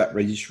go into that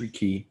registry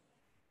key.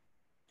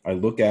 I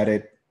look at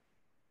it.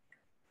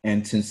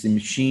 And since the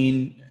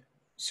machine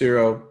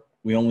 0,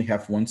 we only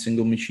have one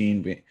single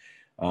machine.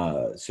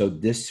 So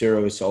this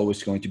 0 is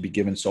always going to be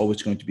given. It's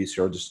always going to be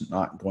 0. It's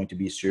not going to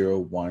be 0,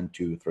 1,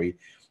 2, 3,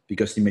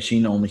 because the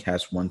machine only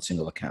has one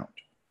single account.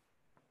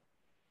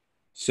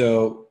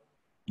 So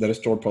that is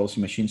stored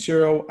policy machine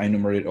 0. I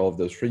enumerate all of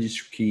those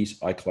register keys.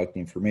 I collect the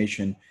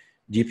information,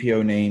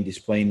 GPO name,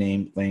 display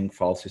name, link,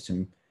 file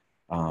system,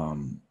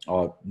 the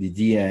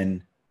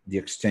DN, the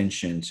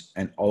extensions,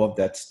 and all of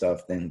that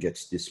stuff then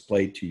gets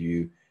displayed to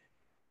you.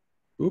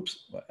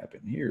 Oops, what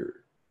happened here?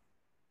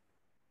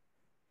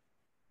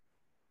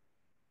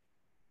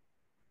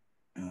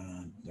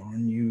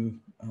 Darn you,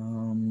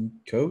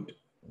 code.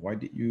 Why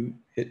did you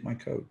hit my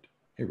code?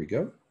 Here we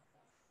go.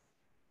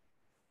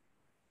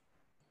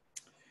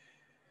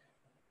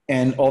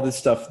 And all this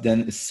stuff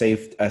then is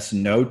saved as a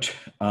note.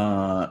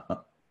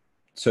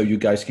 So you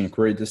guys can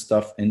query this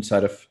stuff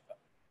inside of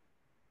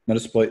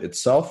Metasploit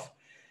itself.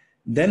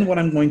 Then what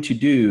I'm going to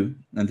do,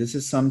 and this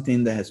is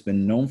something that has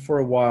been known for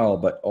a while,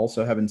 but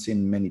also haven't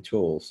seen many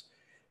tools,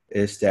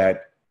 is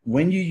that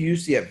when you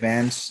use the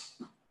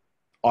advanced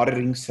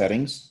auditing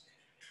settings,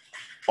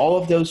 all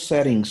of those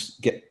settings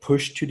get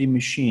pushed to the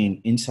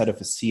machine inside of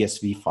a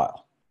CSV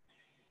file.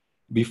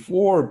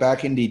 Before,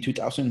 back in the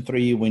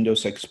 2003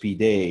 Windows XP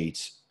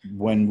days,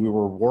 when we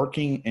were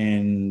working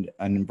in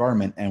an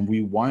environment and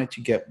we wanted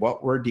to get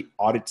what were the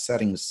audit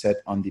settings set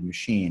on the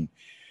machine,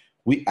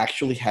 we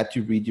actually had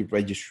to read the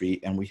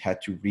registry, and we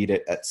had to read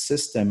it as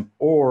system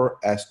or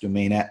as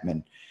domain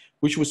admin,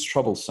 which was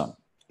troublesome.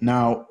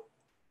 Now,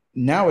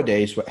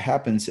 nowadays, what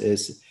happens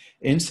is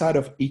inside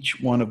of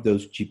each one of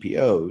those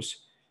GPOs,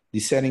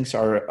 the settings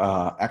are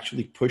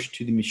actually pushed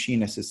to the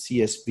machine as a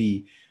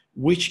CSV,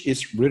 which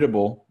is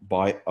readable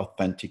by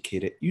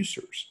authenticated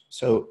users.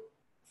 So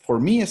for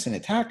me as an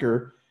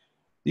attacker,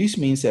 this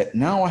means that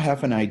now I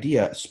have an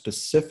idea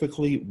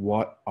specifically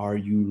what are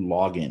you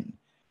logging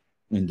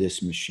in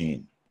this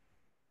machine.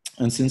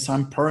 And since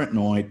I'm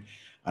paranoid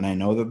and I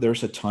know that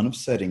there's a ton of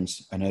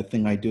settings, another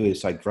thing I do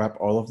is I grab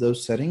all of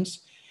those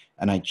settings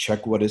and I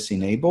check what is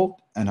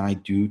enabled, and I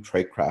do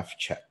tradecraft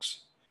checks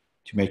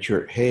to make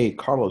sure, hey,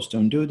 Carlos,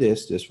 don't do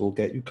this. This will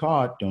get you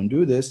caught. Don't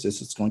do this.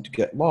 This is going to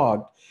get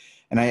logged.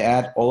 And I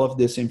add all of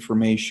this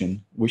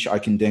information, which I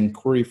can then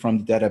query from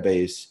the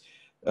database.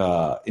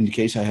 In the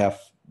case I have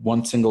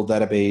one single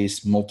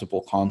database,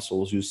 multiple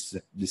consoles use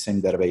the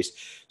same database.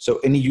 So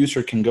any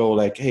user can go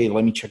like, hey,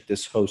 let me check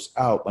this host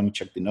out. Let me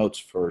check the notes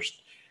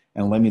first.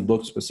 And let me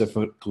look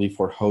specifically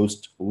for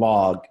host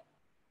log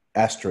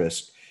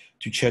asterisk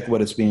to check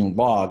what is being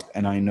logged.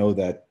 And I know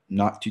that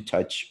not to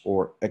touch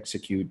or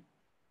execute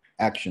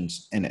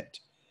actions in it.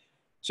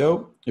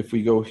 So if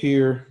we go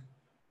here,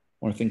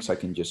 one of the things I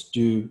can just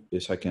do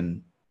is I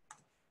can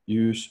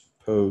use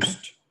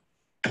post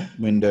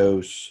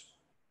Windows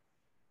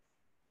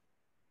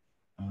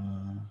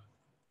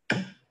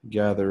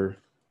gather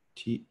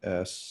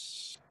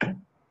ts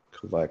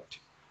collect,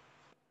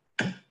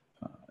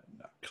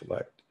 not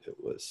collect, it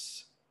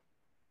was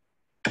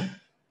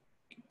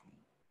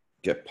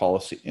get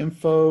policy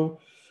info,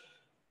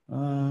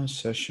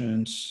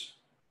 sessions.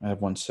 I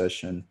have one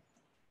session,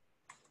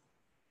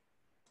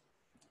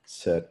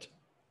 set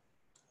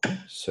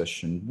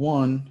session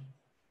 1,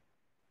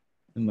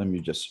 and let me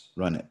just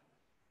run it.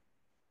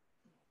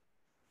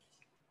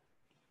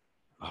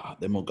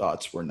 Demo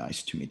gods were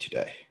nice to me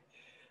today.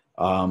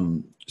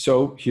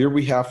 So here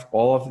we have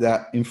all of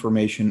that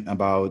information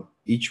about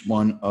each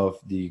one of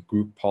the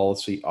group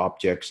policy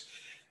objects.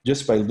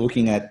 Just by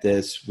looking at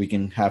this, we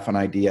can have an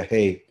idea,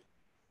 hey,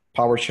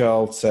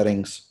 PowerShell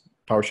settings,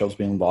 PowerShell's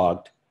being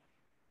logged.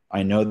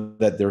 I know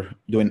that they're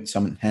doing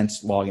some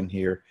enhanced logging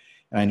here,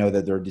 and I know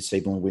that they're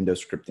disabling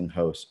Windows scripting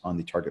hosts on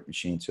the target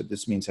machine. So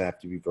this means I have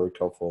to be very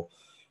careful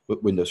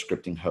with Windows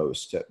scripting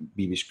hosts,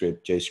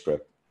 BBScript,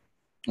 JScript,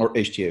 or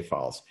HTA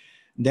files.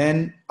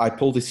 Then I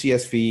pulled the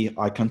CSV,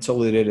 I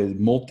consolidated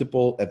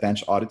multiple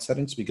advanced audit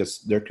settings because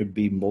there could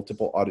be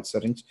multiple audit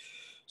settings.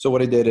 So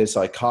what I did is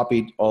I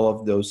copied all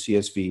of those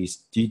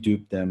CSVs,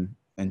 deduped them,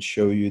 and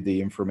show you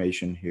the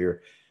information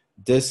here.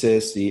 This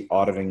is the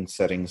auditing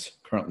settings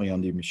currently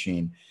on the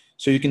machine.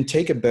 So you can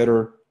take a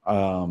better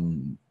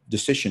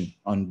decision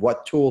on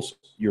what tools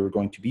you're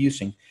going to be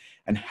using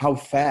and how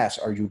fast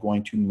are you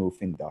going to move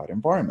in that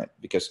environment.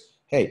 Because,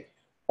 hey,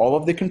 all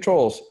of the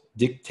controls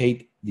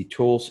dictate the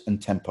tools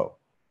and tempo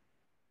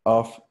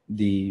of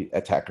the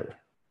attacker.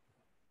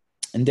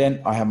 And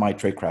then I have my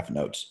tradecraft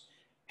notes.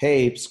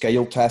 Hey,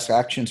 scheduled task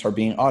actions are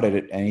being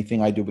audited.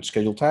 Anything I do with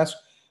scheduled tasks,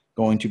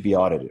 going to be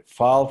audited.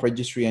 File,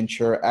 registry, and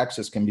share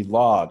access can be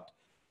logged.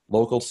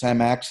 Local SAM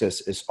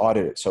access is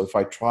audited. So if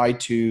I try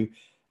to,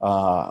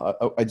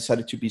 I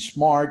decided to be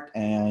smart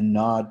and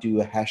not do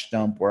a hash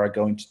dump where I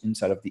go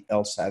inside of the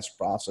LSAS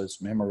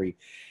process memory,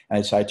 and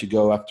I decide to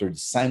go after the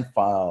SAM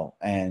file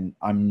and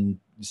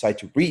decide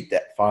to read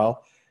that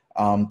file,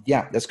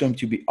 yeah, that's going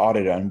to be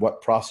audited on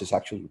what process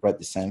actually read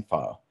the SAM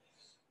file.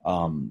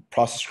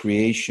 Process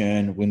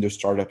creation, Windows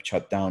startup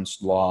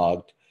shutdowns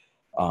logged.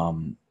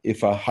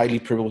 If a highly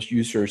privileged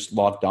user is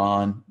logged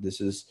on,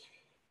 this is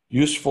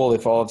useful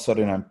if all of a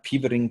sudden I'm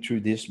pivoting to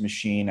this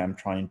machine, I'm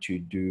trying to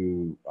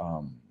do,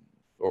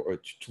 or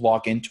to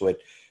log into it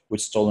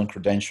with stolen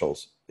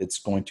credentials. It's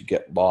going to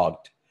get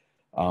logged.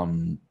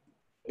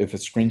 If a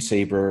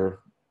screensaver,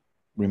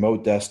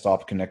 remote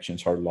desktop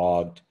connections are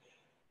logged,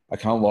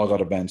 account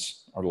logout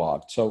events are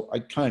logged. So I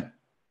kind of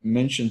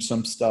mentioned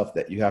some stuff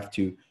that you have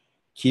to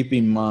keep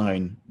in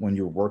mind when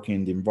you're working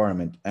in the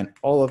environment. And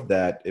all of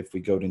that, if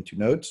we go into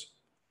notes,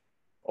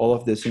 all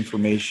of this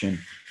information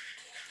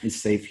is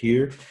saved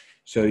here.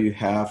 So you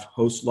have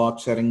host log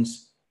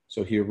settings.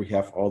 So here we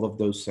have all of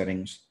those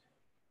settings.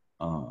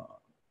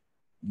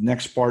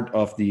 Next part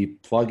of the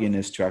plugin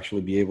is to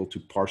actually be able to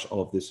parse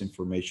all of this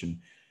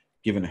information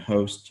given a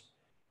host.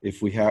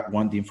 If we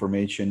want the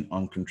information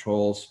on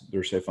controls,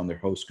 they're saved under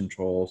host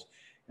controls.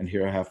 And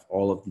here I have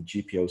all of the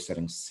GPO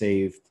settings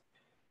saved.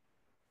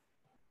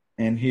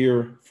 And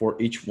here for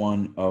each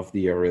one of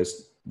the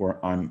areas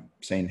where I'm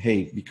saying,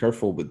 hey, be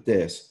careful with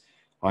this,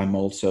 I'm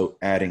also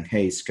adding,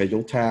 hey,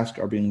 scheduled tasks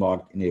are being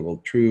logged,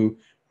 enabled, true,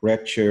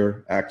 rec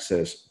share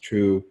access,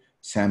 true,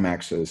 SAM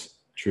access,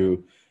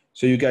 true.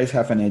 So you guys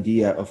have an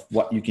idea of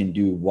what you can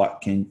do,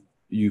 what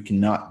you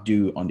cannot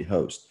do on the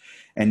host.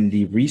 And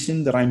the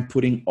reason that I'm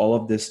putting all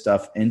of this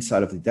stuff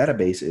inside of the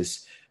database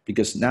is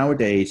because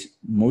nowadays,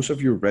 most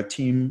of your red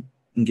team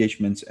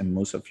engagements and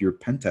most of your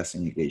pen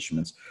testing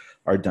engagements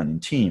are done in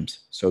teams.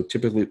 So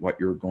typically what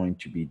you're going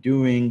to be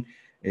doing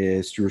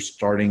is you're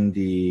starting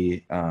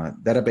the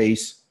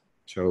database.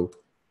 So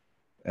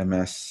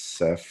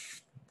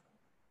MSFDB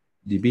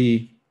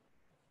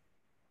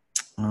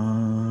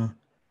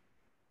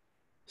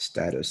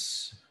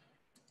status.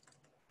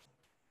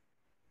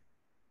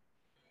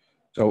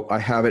 So I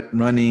have it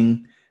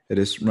running. It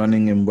is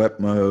running in web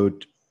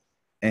mode.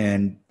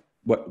 And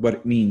what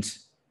it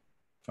means,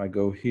 if I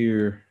go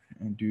here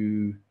and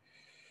do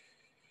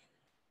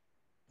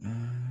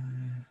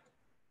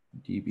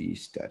DB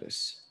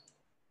status,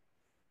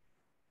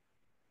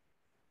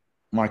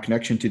 my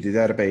connection to the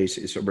database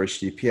is over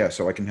HTTPS,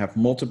 so I can have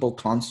multiple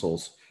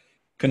consoles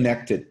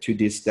connected to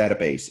this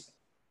database,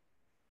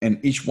 and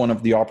each one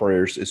of the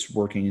operators is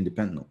working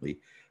independently.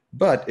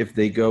 But if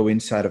they go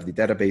inside of the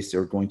database,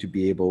 they're going to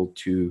be able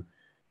to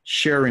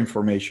share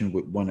information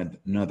with one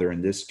another.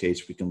 In this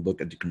case, we can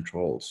look at the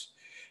controls.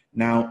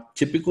 Now,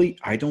 typically,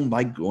 I don't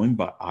like going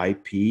by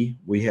IP.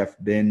 We have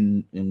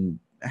been in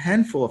a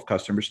handful of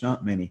customers,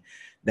 not many,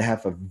 that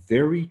have a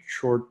very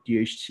short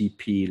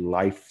DHCP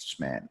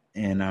lifespan.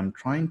 And I'm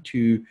trying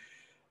to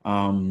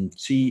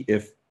see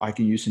if I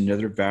can use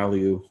another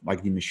value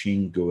like the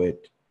machine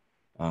GUID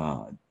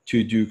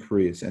to do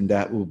queries. And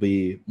that will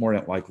be more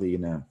than likely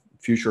in a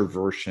future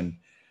version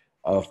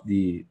of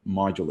the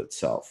module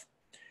itself.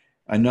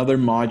 Another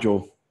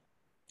module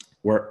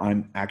where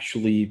I'm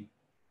actually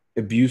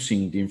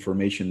abusing the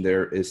information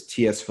there is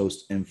TS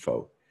host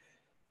info.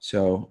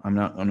 So I'm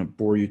not going to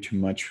bore you too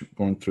much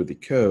going through the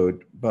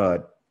code,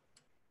 but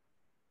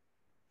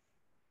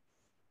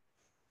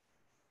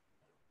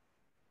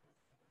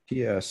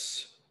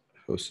TS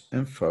host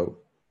info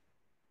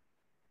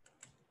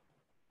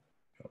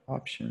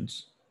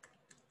options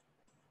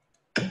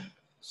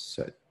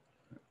set,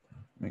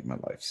 make my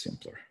life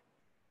simpler.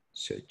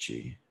 Set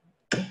G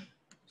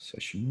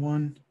session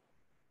 1,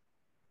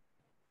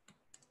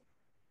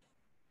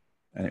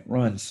 and it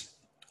runs.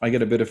 I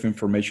get a bit of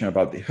information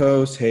about the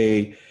host.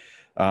 Hey,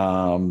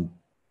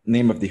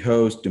 name of the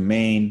host,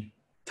 domain,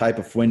 type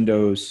of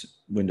Windows,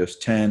 Windows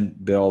 10,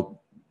 build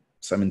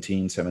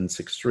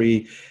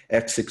 17763,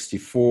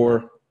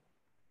 x64,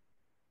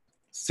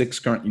 6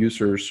 current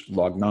users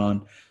logged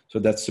on. So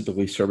that's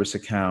typically service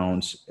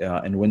accounts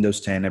in Windows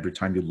 10. Every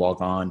time you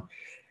log on,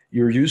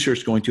 your user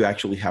is going to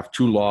actually have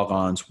 2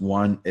 logons.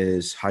 One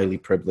is highly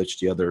privileged,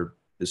 the other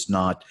is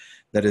not.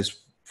 That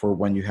is for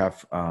when you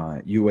have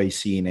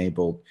UAC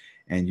enabled,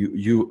 and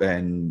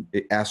and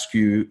it asks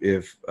you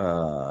if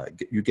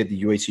you get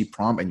the UAC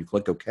prompt and you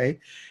click OK,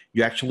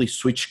 you actually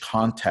switch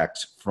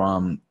contacts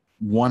from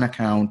one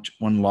account,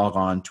 one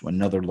logon to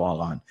another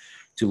logon,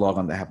 to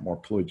logon that have more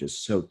privileges.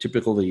 So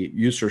typically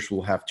users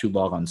will have 2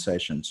 logon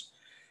sessions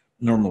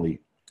normally.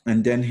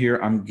 And then here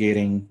I'm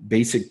getting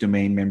basic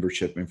domain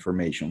membership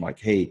information like,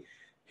 hey,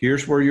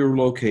 here's where you're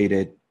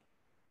located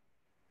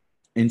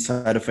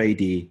inside of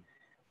AD.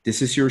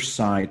 This is your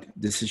site.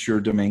 This is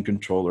your domain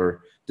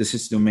controller. This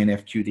is domain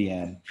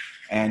FQDN.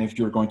 And if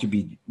you're going to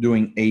be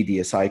doing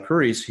ADSI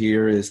queries,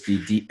 here is the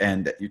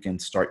DN that you can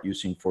start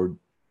using for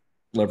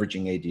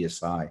leveraging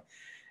ADSI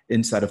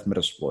inside of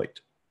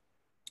Metasploit.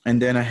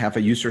 And then I have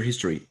a user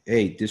history.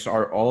 Hey, these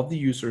are all of the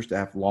users that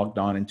have logged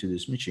on into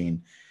this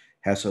machine.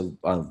 Has a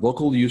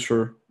local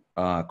user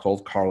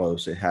called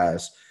Carlos. It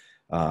has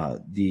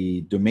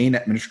the domain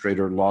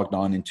administrator logged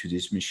on into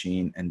this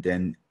machine, and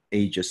then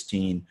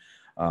Justine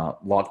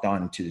logged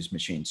on into this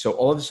machine. So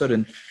all of a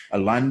sudden, I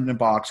land in a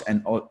box,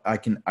 and I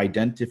can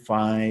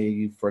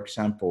identify, for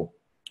example,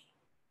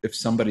 if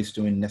somebody's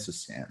doing Nessus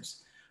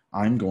scans,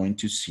 I'm going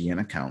to see an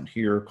account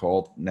here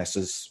called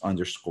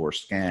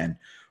Nessus_scan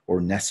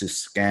or Nessus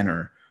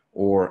scanner,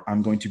 or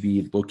I'm going to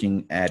be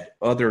looking at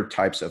other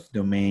types of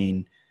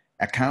domain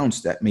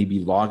accounts that may be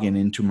logging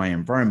into my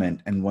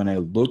environment. And when I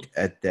look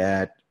at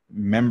that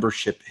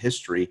membership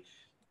history,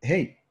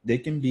 hey, they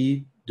can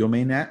be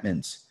domain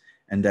admins.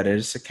 And that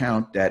is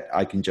account that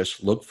I can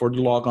just look for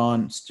the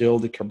logon, steal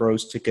the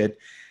Cabros ticket,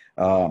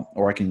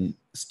 or I can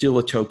steal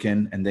a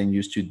token and then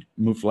use to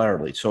move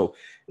laterally. So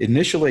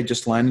initially, I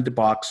just land in the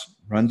box,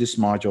 run this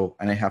module,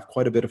 and I have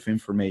quite a bit of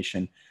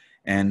information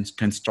and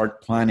can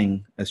start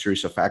planning a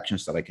series of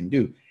actions that I can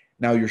do.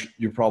 Now,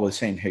 you're probably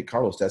saying, hey,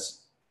 Carlos,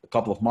 that's a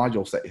couple of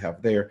modules that you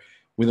have there.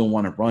 We don't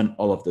want to run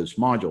all of those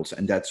modules,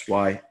 and that's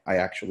why I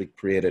actually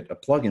created a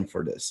plugin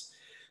for this.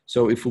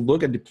 So if we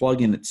look at the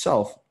plugin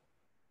itself,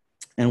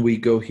 and we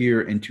go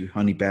here into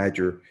Honey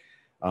Badger,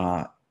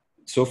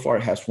 so far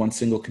it has one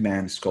single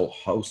command. It's called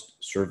host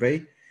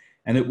survey,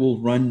 and it will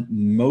run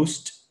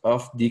most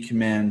of the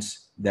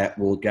commands that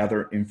will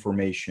gather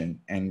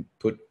information and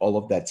put all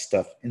of that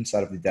stuff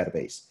inside of the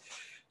database.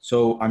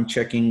 So I'm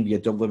checking the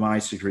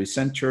WMI Security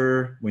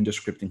Center, Windows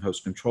scripting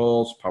host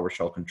controls,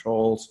 PowerShell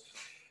controls,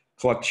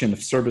 collection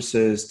of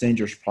services,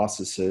 dangerous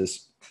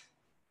processes,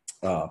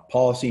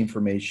 policy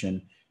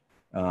information.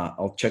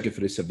 I'll check if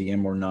it is a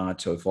VM or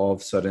not. So if all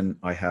of a sudden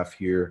I have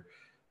here,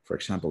 for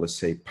example, let's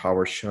say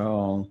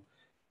PowerShell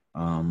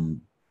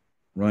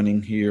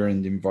running here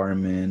in the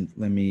environment,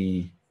 let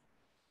me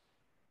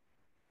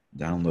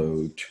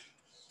download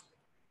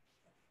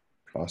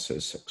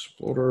Process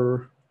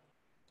Explorer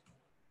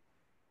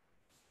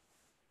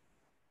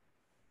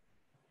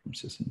from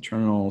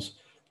sysinternals.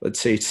 Let's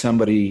say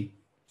somebody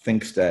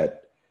thinks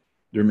that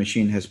their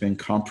machine has been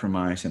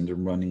compromised and they're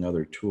running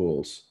other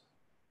tools.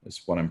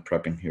 That's what I'm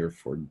prepping here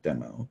for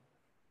demo.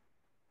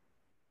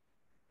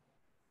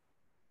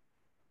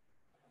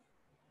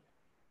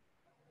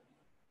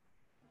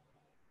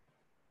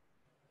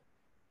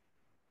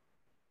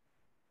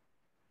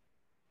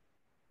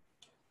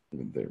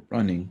 They're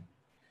running.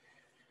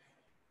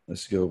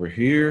 Let's go over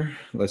here.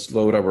 Let's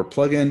load our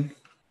plugin.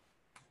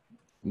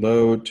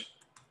 Load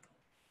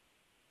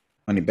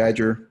Honey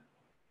Badger.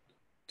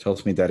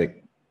 Tells me that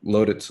it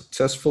loaded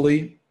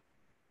successfully.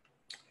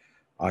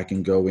 I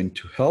can go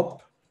into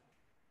help.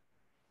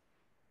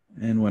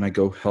 And when I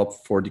go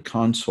help for the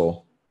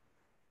console,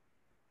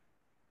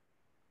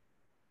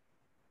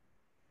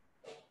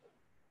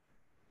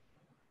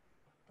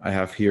 I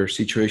have here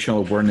situational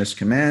awareness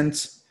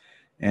commands,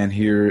 and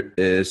here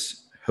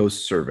is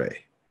host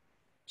survey.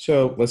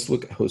 So let's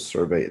look at host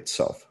survey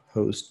itself.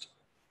 Host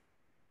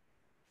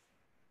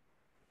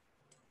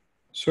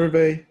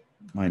survey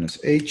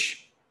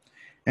 -H,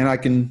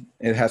 and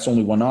it has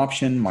only one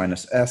option,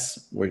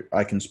 -S, where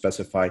I can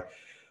specify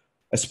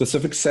a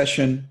specific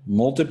session,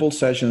 multiple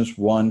sessions,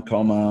 1,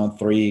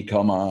 3,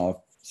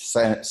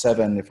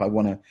 7, if I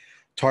want to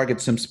target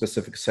some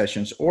specific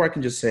sessions, or I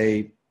can just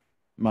say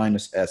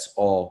 -S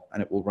all,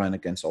 and it will run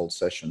against all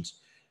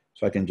sessions.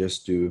 So I can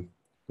just do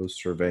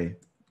host survey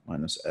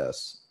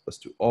 -S. Let's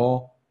do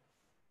all.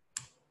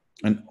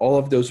 And all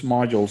of those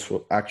modules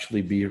will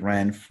actually be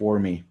ran for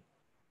me.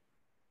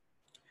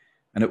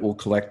 And it will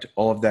collect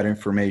all of that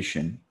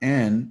information,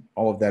 and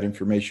all of that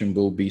information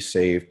will be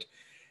saved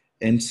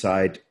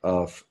inside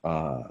of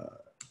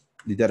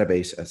the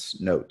database as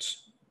notes,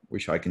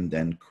 which I can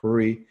then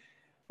query.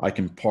 I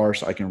can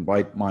parse, I can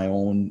write my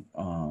own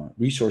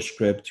resource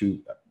script to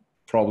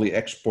probably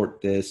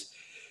export this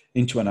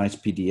into a nice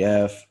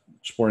PDF,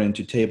 export it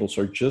into tables,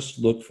 or just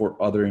look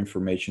for other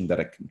information that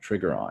I can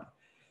trigger on.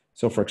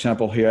 So for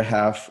example, here I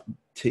have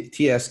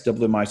TS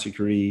WMI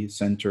Security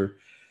Center.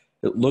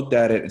 It looked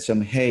at it and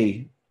said,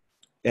 hey,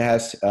 it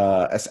has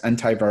as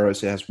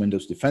antivirus, it has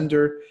Windows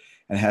Defender,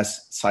 and it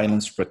has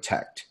Silence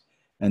Protect.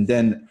 And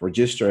then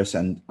register as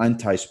an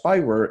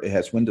anti-spyware, it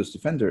has Windows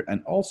Defender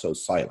and also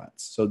Silence.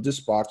 So this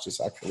box is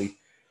actually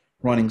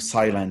running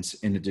Silence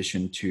in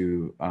addition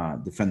to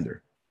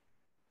Defender.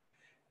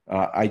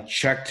 I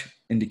checked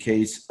in the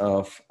case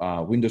of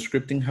Windows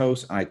scripting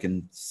host, I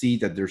can see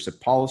that there's a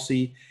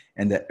policy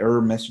and that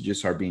error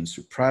messages are being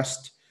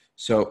suppressed.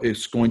 So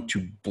it's going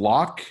to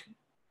block,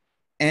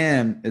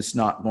 and it's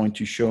not going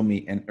to show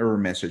me an error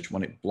message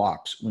when it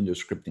blocks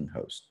Windows scripting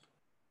host.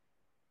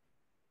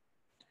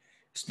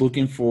 It's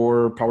looking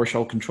for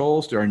PowerShell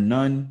controls. There are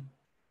none.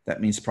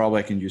 That means probably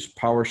I can use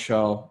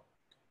PowerShell.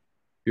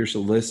 Here's a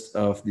list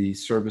of the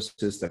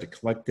services that it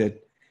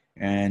collected.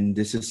 And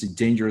this is the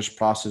dangerous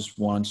process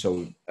one.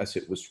 So as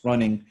it was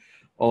running,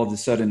 all of a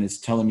sudden it's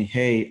telling me,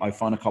 hey, I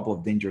found a couple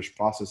of dangerous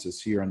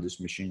processes here on this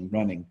machine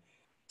running.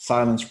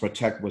 Silence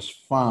Protect was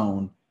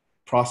found.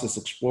 Process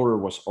Explorer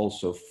was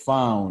also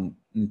found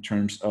in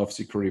terms of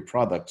security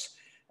products,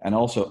 and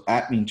also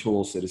admin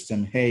tools that is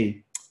saying,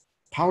 hey,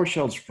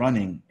 PowerShell is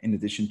running in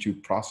addition to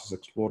Process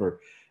Explorer.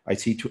 I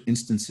see 2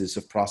 instances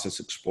of Process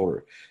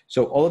Explorer.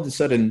 So all of a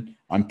sudden,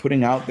 I'm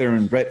putting out there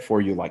in red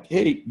for you, like,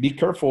 hey, be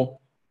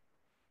careful.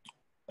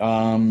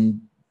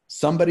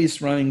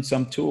 Somebody's running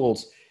some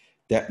tools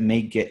that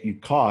may get you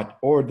caught,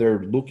 or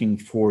they're looking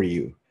for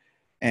you.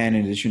 And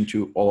in addition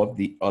to all of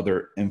the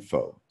other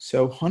info.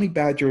 So Honey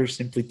Badger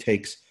simply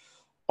takes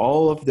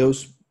all of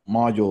those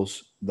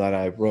modules that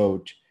I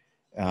wrote,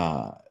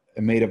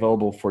 made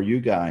available for you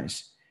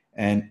guys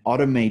and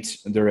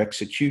automates their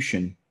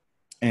execution.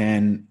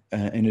 And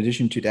in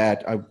addition to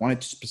that, I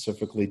wanted to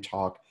specifically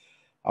talk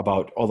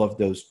about all of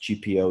those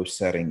GPO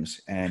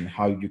settings and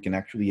how you can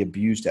actually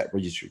abuse that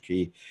registry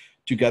key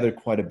to gather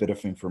quite a bit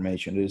of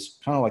information. It is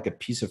kind of like a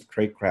piece of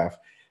tradecraft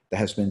that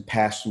has been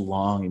passed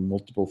along in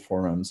multiple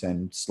forums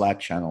and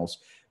Slack channels,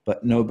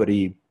 but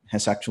nobody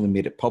has actually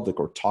made it public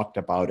or talked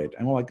about it.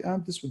 And we're like,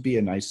 oh, this would be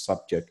a nice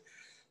subject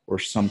or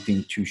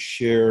something to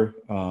share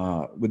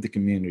with the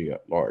community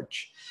at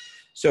large.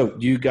 So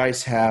do you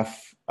guys have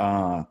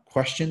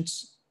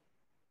questions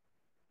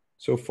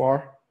so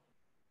far?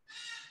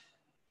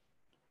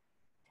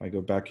 If I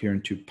go back here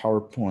into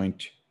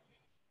PowerPoint,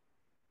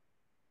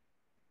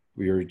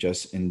 we are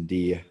just in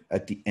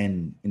at the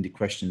end in the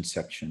questions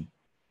section.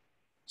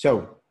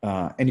 So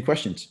any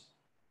questions?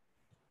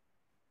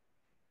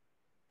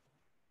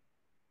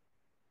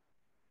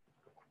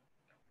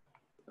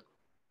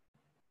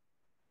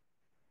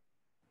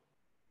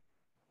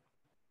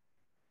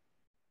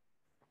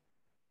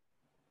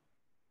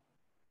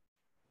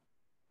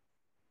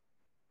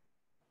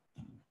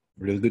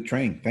 Really good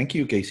training. Thank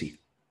you, Casey.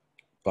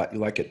 Glad you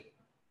like it.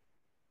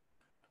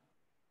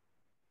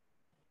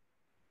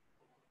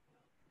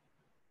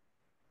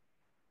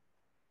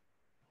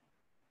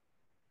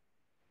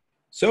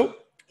 So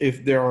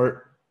if there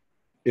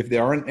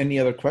aren't any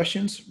other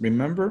questions,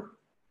 remember,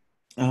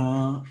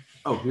 oh,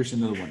 here's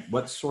another one.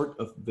 What sort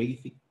of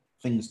basic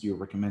things do you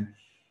recommend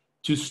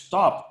to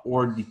stop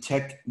or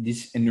detect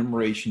these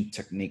enumeration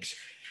techniques?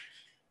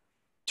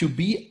 To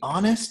be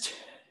honest,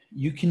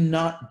 you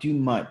cannot do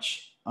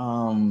much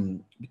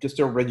because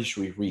they're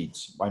registry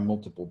reads by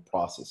multiple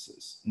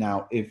processes.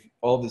 Now, if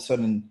all of a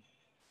sudden,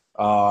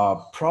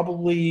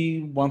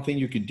 probably one thing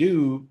you could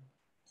do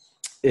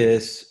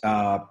is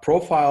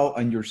profile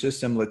on your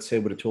system, let's say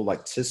with a tool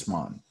like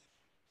Sysmon.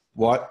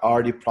 What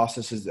are the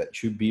processes that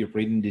should be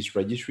reading these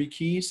registry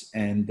keys?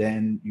 And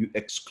then you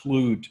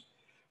exclude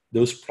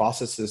those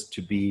processes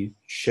to be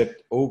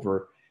shipped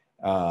over,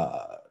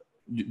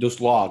 those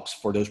logs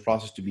for those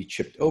processes to be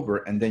shipped over.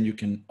 And then you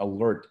can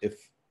alert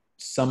if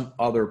some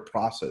other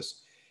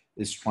process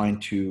is trying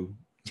to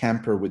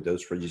tamper with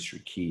those registry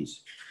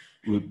keys,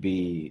 would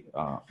be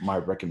my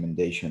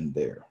recommendation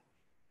there.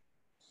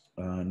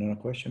 Not a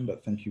question,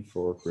 but thank you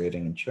for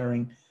creating and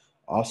sharing.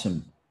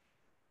 Awesome.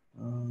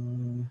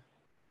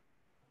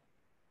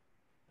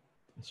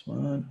 This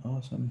one,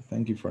 awesome.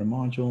 Thank you for the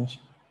modules.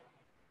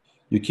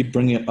 You keep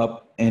bringing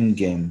up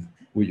Endgame.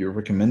 Would you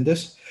recommend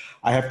this?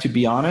 I have to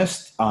be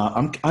honest.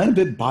 I'm a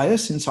bit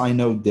biased since I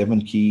know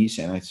Devon Keys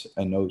and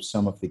I know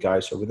some of the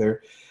guys over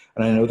there,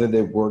 and I know that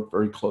they work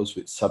very close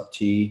with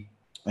Subt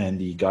and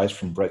the guys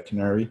from Brett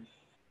Canary.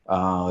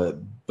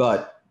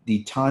 But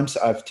the times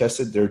I've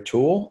tested their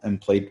tool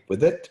and played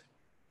with it,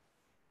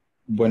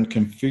 when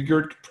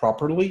configured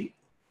properly,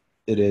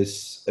 it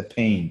is a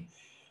pain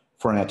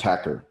for an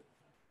attacker.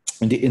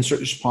 On the insert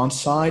response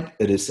side,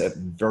 it is a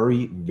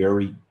very,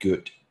 very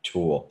good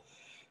tool.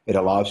 It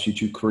allows you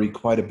to query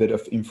quite a bit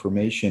of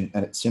information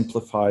and it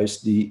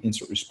simplifies the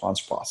insert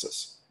response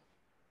process.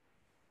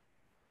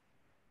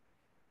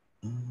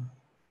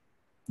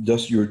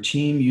 Does your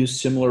team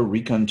use similar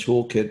recon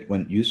toolkit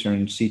when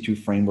using C2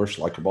 frameworks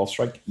like a ball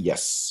strike?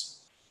 Yes.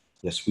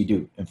 Yes, we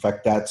do. In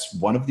fact, that's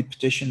one of the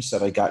petitions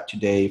that I got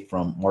today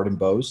from Martin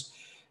Bose,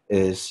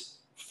 is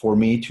for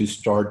me to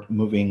start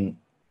moving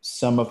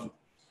some,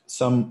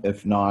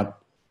 if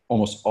not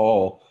almost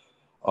all,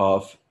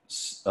 of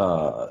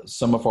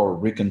some of our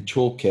recon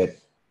toolkit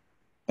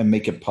and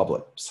make it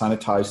public.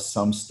 Sanitize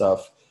some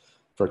stuff.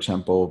 For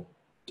example,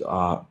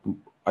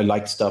 I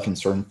like stuff in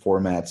certain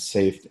formats,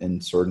 saved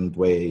in certain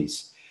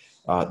ways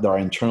that are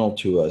internal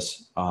to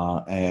us.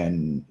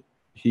 And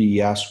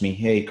he asked me,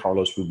 hey,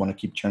 Carlos, we want to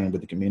keep sharing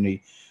with the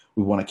community.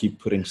 We want to keep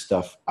putting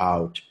stuff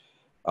out.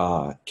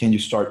 Can you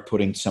start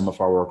putting some of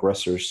our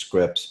aggressor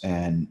scripts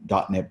and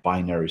 .NET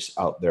binaries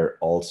out there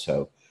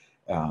also?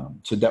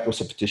 So that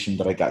was a petition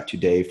that I got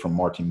today from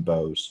Martin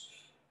Bose.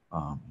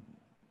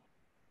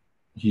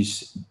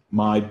 He's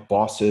my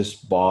boss's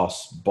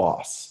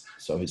boss.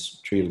 So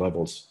he's 3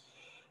 levels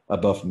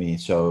above me.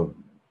 So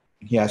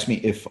he asked me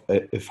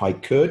if I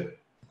could.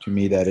 To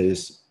me, that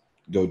is,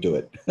 go do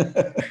it.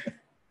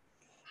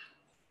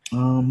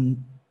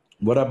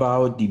 What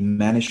about the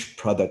managed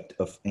product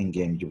of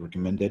Endgame? Do you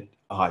recommend it?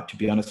 To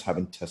be honest,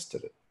 haven't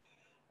tested it.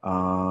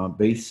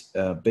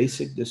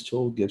 Basic, this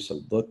tool gives a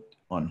look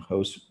on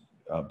host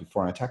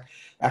before an attack.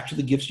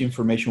 Actually gives you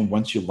information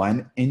once you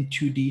land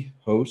into the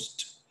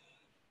host.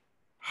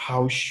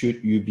 How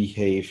should you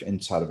behave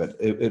inside of it?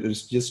 It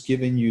is just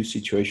giving you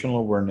situational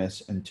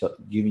awareness and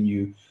giving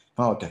you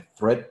kind of like a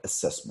threat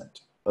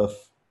assessment of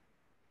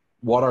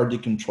what are the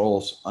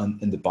controls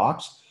in the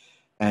box.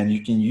 And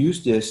you can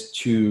use this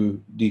to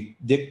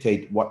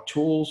dictate what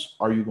tools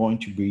are you going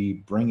to be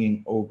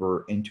bringing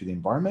over into the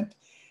environment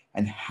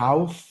and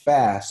how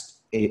fast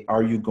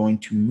are you going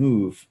to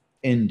move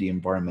in the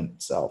environment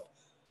itself.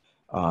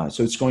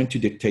 So it's going to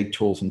dictate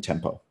tools and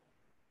tempo.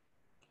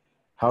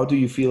 How do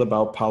you feel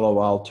about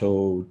Palo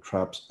Alto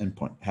Traps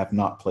endpoint? Have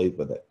not played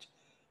with it.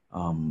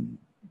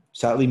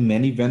 Sadly,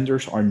 many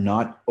vendors are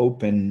not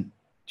open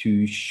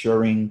to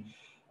sharing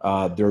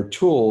their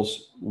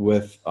tools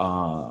with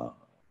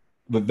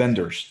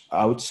vendors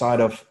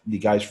outside of the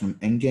guys from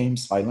Endgame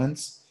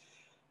Silence.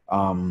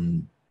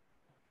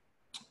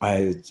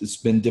 It's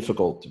been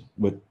difficult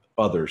with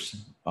others.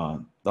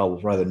 I'll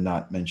rather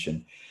not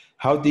mention.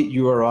 How did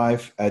you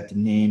arrive at the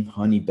name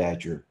Honey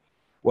Badger?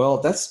 Well,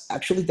 that's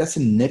a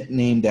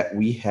nickname that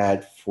we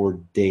had for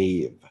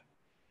Dave.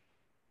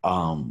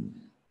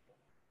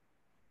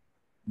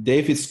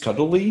 Dave is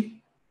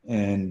cuddly,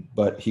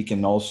 but he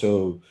can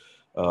also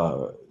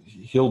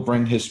he'll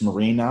bring his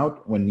Marine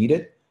out when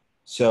needed.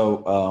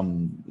 So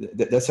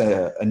that's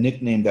a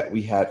nickname that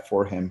we had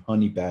for him,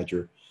 Honey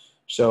Badger.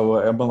 So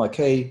I'm like,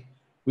 hey,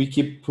 we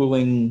keep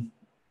pulling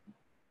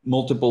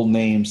multiple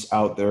names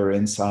out there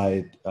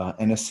inside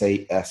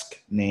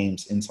NSA-esque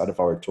names inside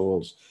of our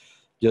tools.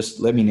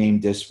 Just let me name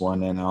this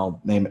one and I'll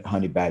name it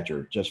Honey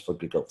Badger just for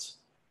giggles.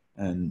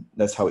 And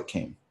that's how it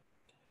came.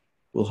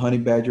 Will Honey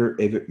Badger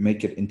ever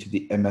make it into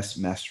the MS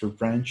master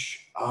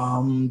branch?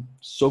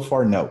 So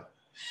far, no.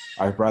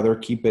 I'd rather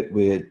keep it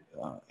with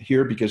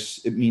here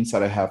because it means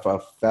that I have a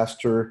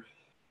faster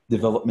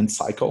development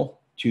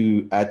cycle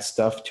to add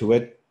stuff to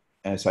it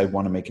as I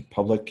want to make it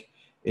public.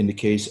 In the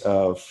case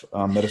of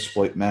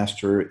Metasploit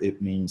Master,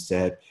 it means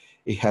that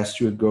it has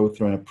to go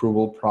through an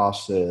approval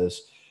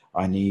process.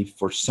 I need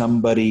for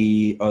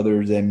somebody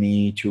other than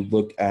me to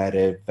look at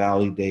it,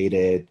 validate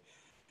it.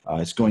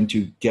 It's going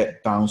to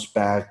get bounced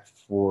back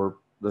for,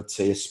 let's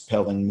say, a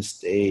spelling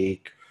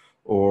mistake,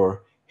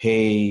 or,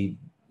 hey,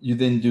 you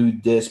didn't do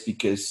this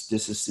because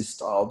this is the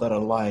style that I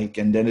like.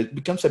 And then it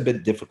becomes a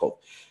bit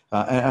difficult.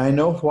 And I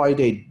know why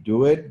they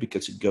do it,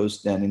 because it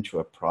goes then into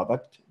a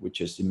product,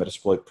 which is the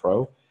Metasploit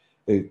Pro.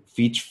 It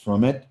feeds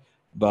from it.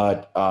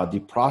 But the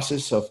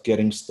process of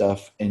getting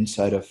stuff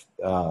inside of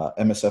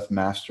MSF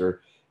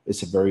Master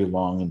is a very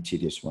long and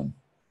tedious one.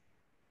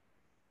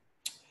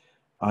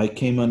 I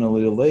came in a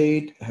little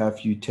late. Have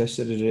you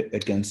tested it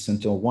against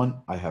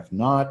Sentinel-1? I have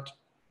not.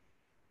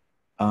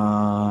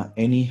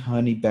 Any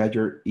Honey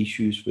Badger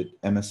issues with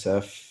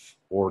MSF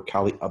or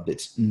Kali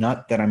updates?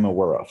 Not that I'm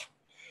aware of.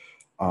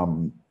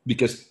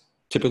 Because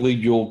typically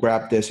you'll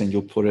grab this and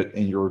you'll put it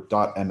in your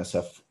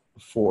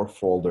 .msf4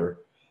 folder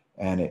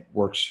and it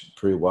works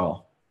pretty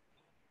well.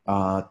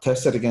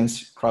 Tested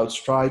against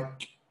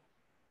CrowdStrike?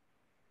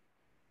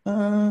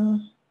 I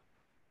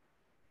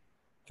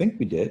think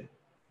we did.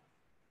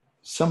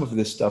 Some of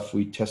this stuff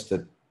we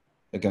tested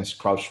against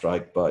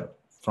CrowdStrike, but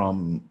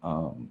from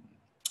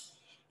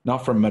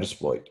not from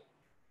Metasploit,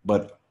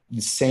 but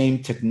the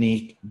same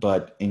technique,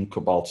 but in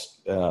Cobalt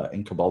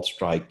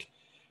Strike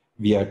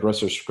via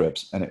aggressor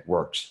scripts, and it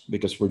works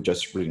because we're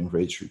just reading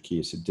registry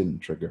keys. It didn't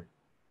trigger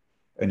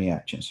any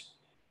actions.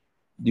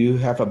 Do you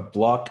have a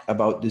blog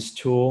about this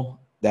tool?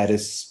 That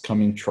is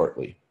coming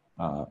shortly.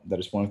 That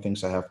is one of the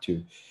things I have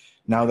to.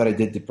 Now that I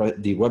did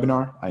the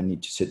webinar, I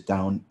need to sit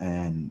down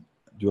and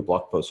do a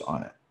blog post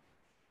on it.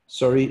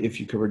 Sorry if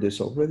you covered this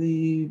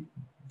already,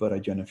 but I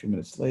joined a few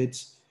minutes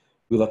late.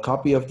 Will a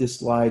copy of the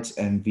slides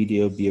and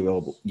video be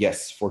available?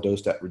 Yes, for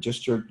those that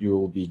registered, you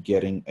will be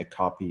getting a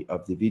copy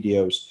of the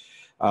videos.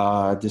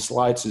 The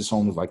slides is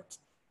only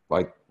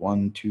like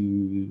 1,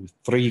 2,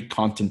 3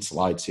 content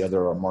slides. The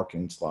other are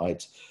marketing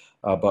slides,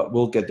 but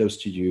we'll get those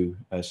to you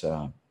as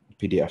a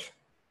PDF.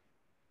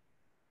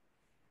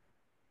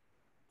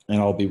 And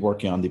I'll be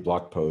working on the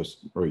blog post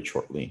very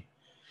shortly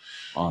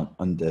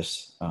on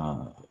this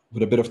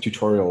with a bit of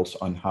tutorials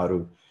on how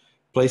to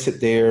place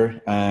it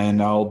there.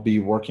 And I'll be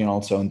working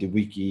also on the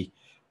wiki.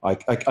 I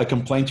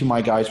complain to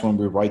my guys when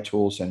we write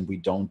tools and we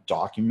don't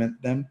document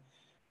them.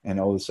 And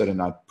all of a sudden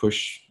I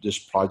push this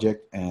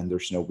project and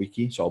there's no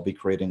wiki. So I'll be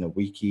creating a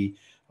wiki.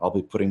 I'll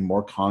be putting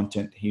more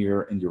content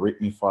here in the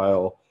README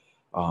file.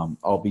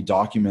 I'll be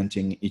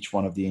documenting each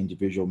one of the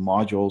individual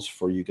modules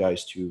for you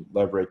guys to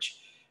leverage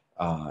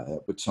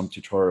with some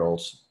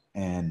tutorials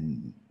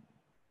and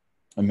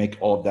make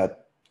all of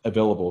that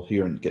available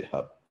here in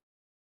GitHub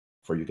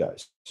for you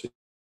guys. So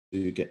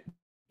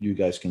you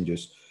guys can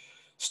just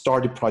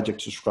start the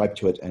project, subscribe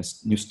to it, and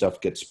new stuff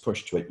gets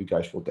pushed to it. You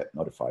guys will get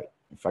notified.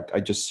 In fact,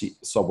 I just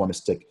saw one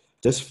mistake.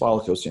 This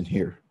file goes in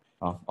here.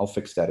 I'll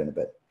fix that in a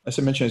bit. As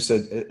I mentioned,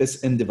 it's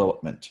in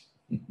development.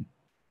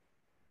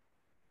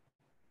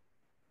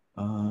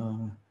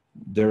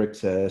 Derek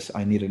says,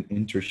 I need an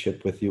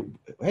internship with you.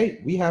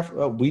 Hey, we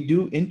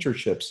do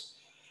internships.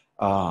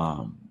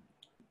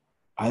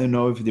 I don't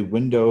know if the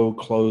window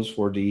closed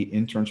for the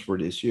interns for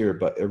this year,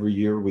 but every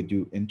year we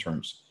do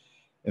interns.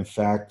 In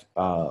fact,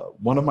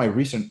 one of my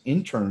recent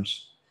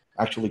interns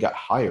actually got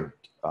hired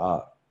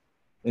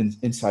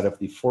inside of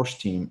the Force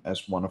team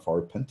as one of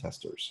our pen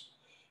testers,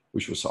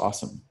 which was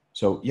awesome.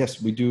 So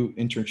yes, we do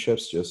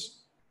internships.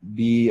 Just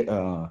be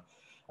on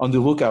the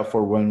lookout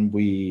for when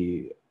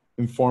we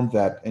inform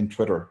that in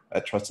Twitter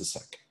at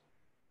TrustedSec.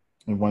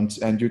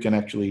 And you can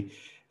actually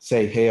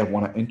say, hey, I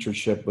want an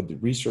internship with the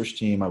research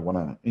team. I want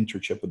an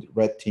internship with the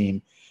red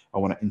team. I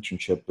want an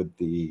internship with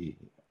the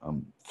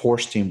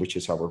Force team, which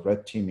is our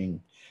red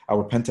teaming,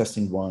 our pen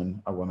testing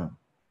one. I want an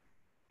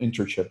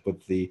internship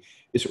with the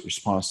incident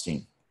response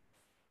team.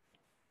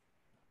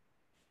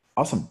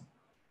 Awesome.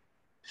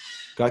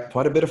 Got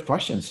quite a bit of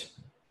questions.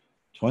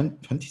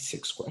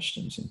 26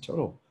 questions in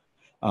total.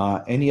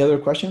 Any other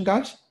question,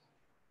 guys?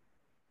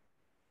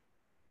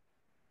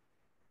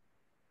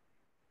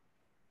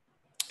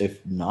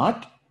 If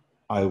not,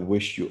 I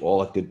wish you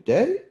all a good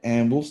day,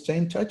 and we'll stay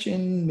in touch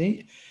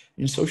in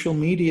social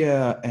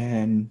media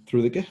and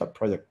through the GitHub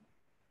project.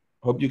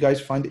 Hope you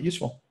guys find it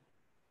useful.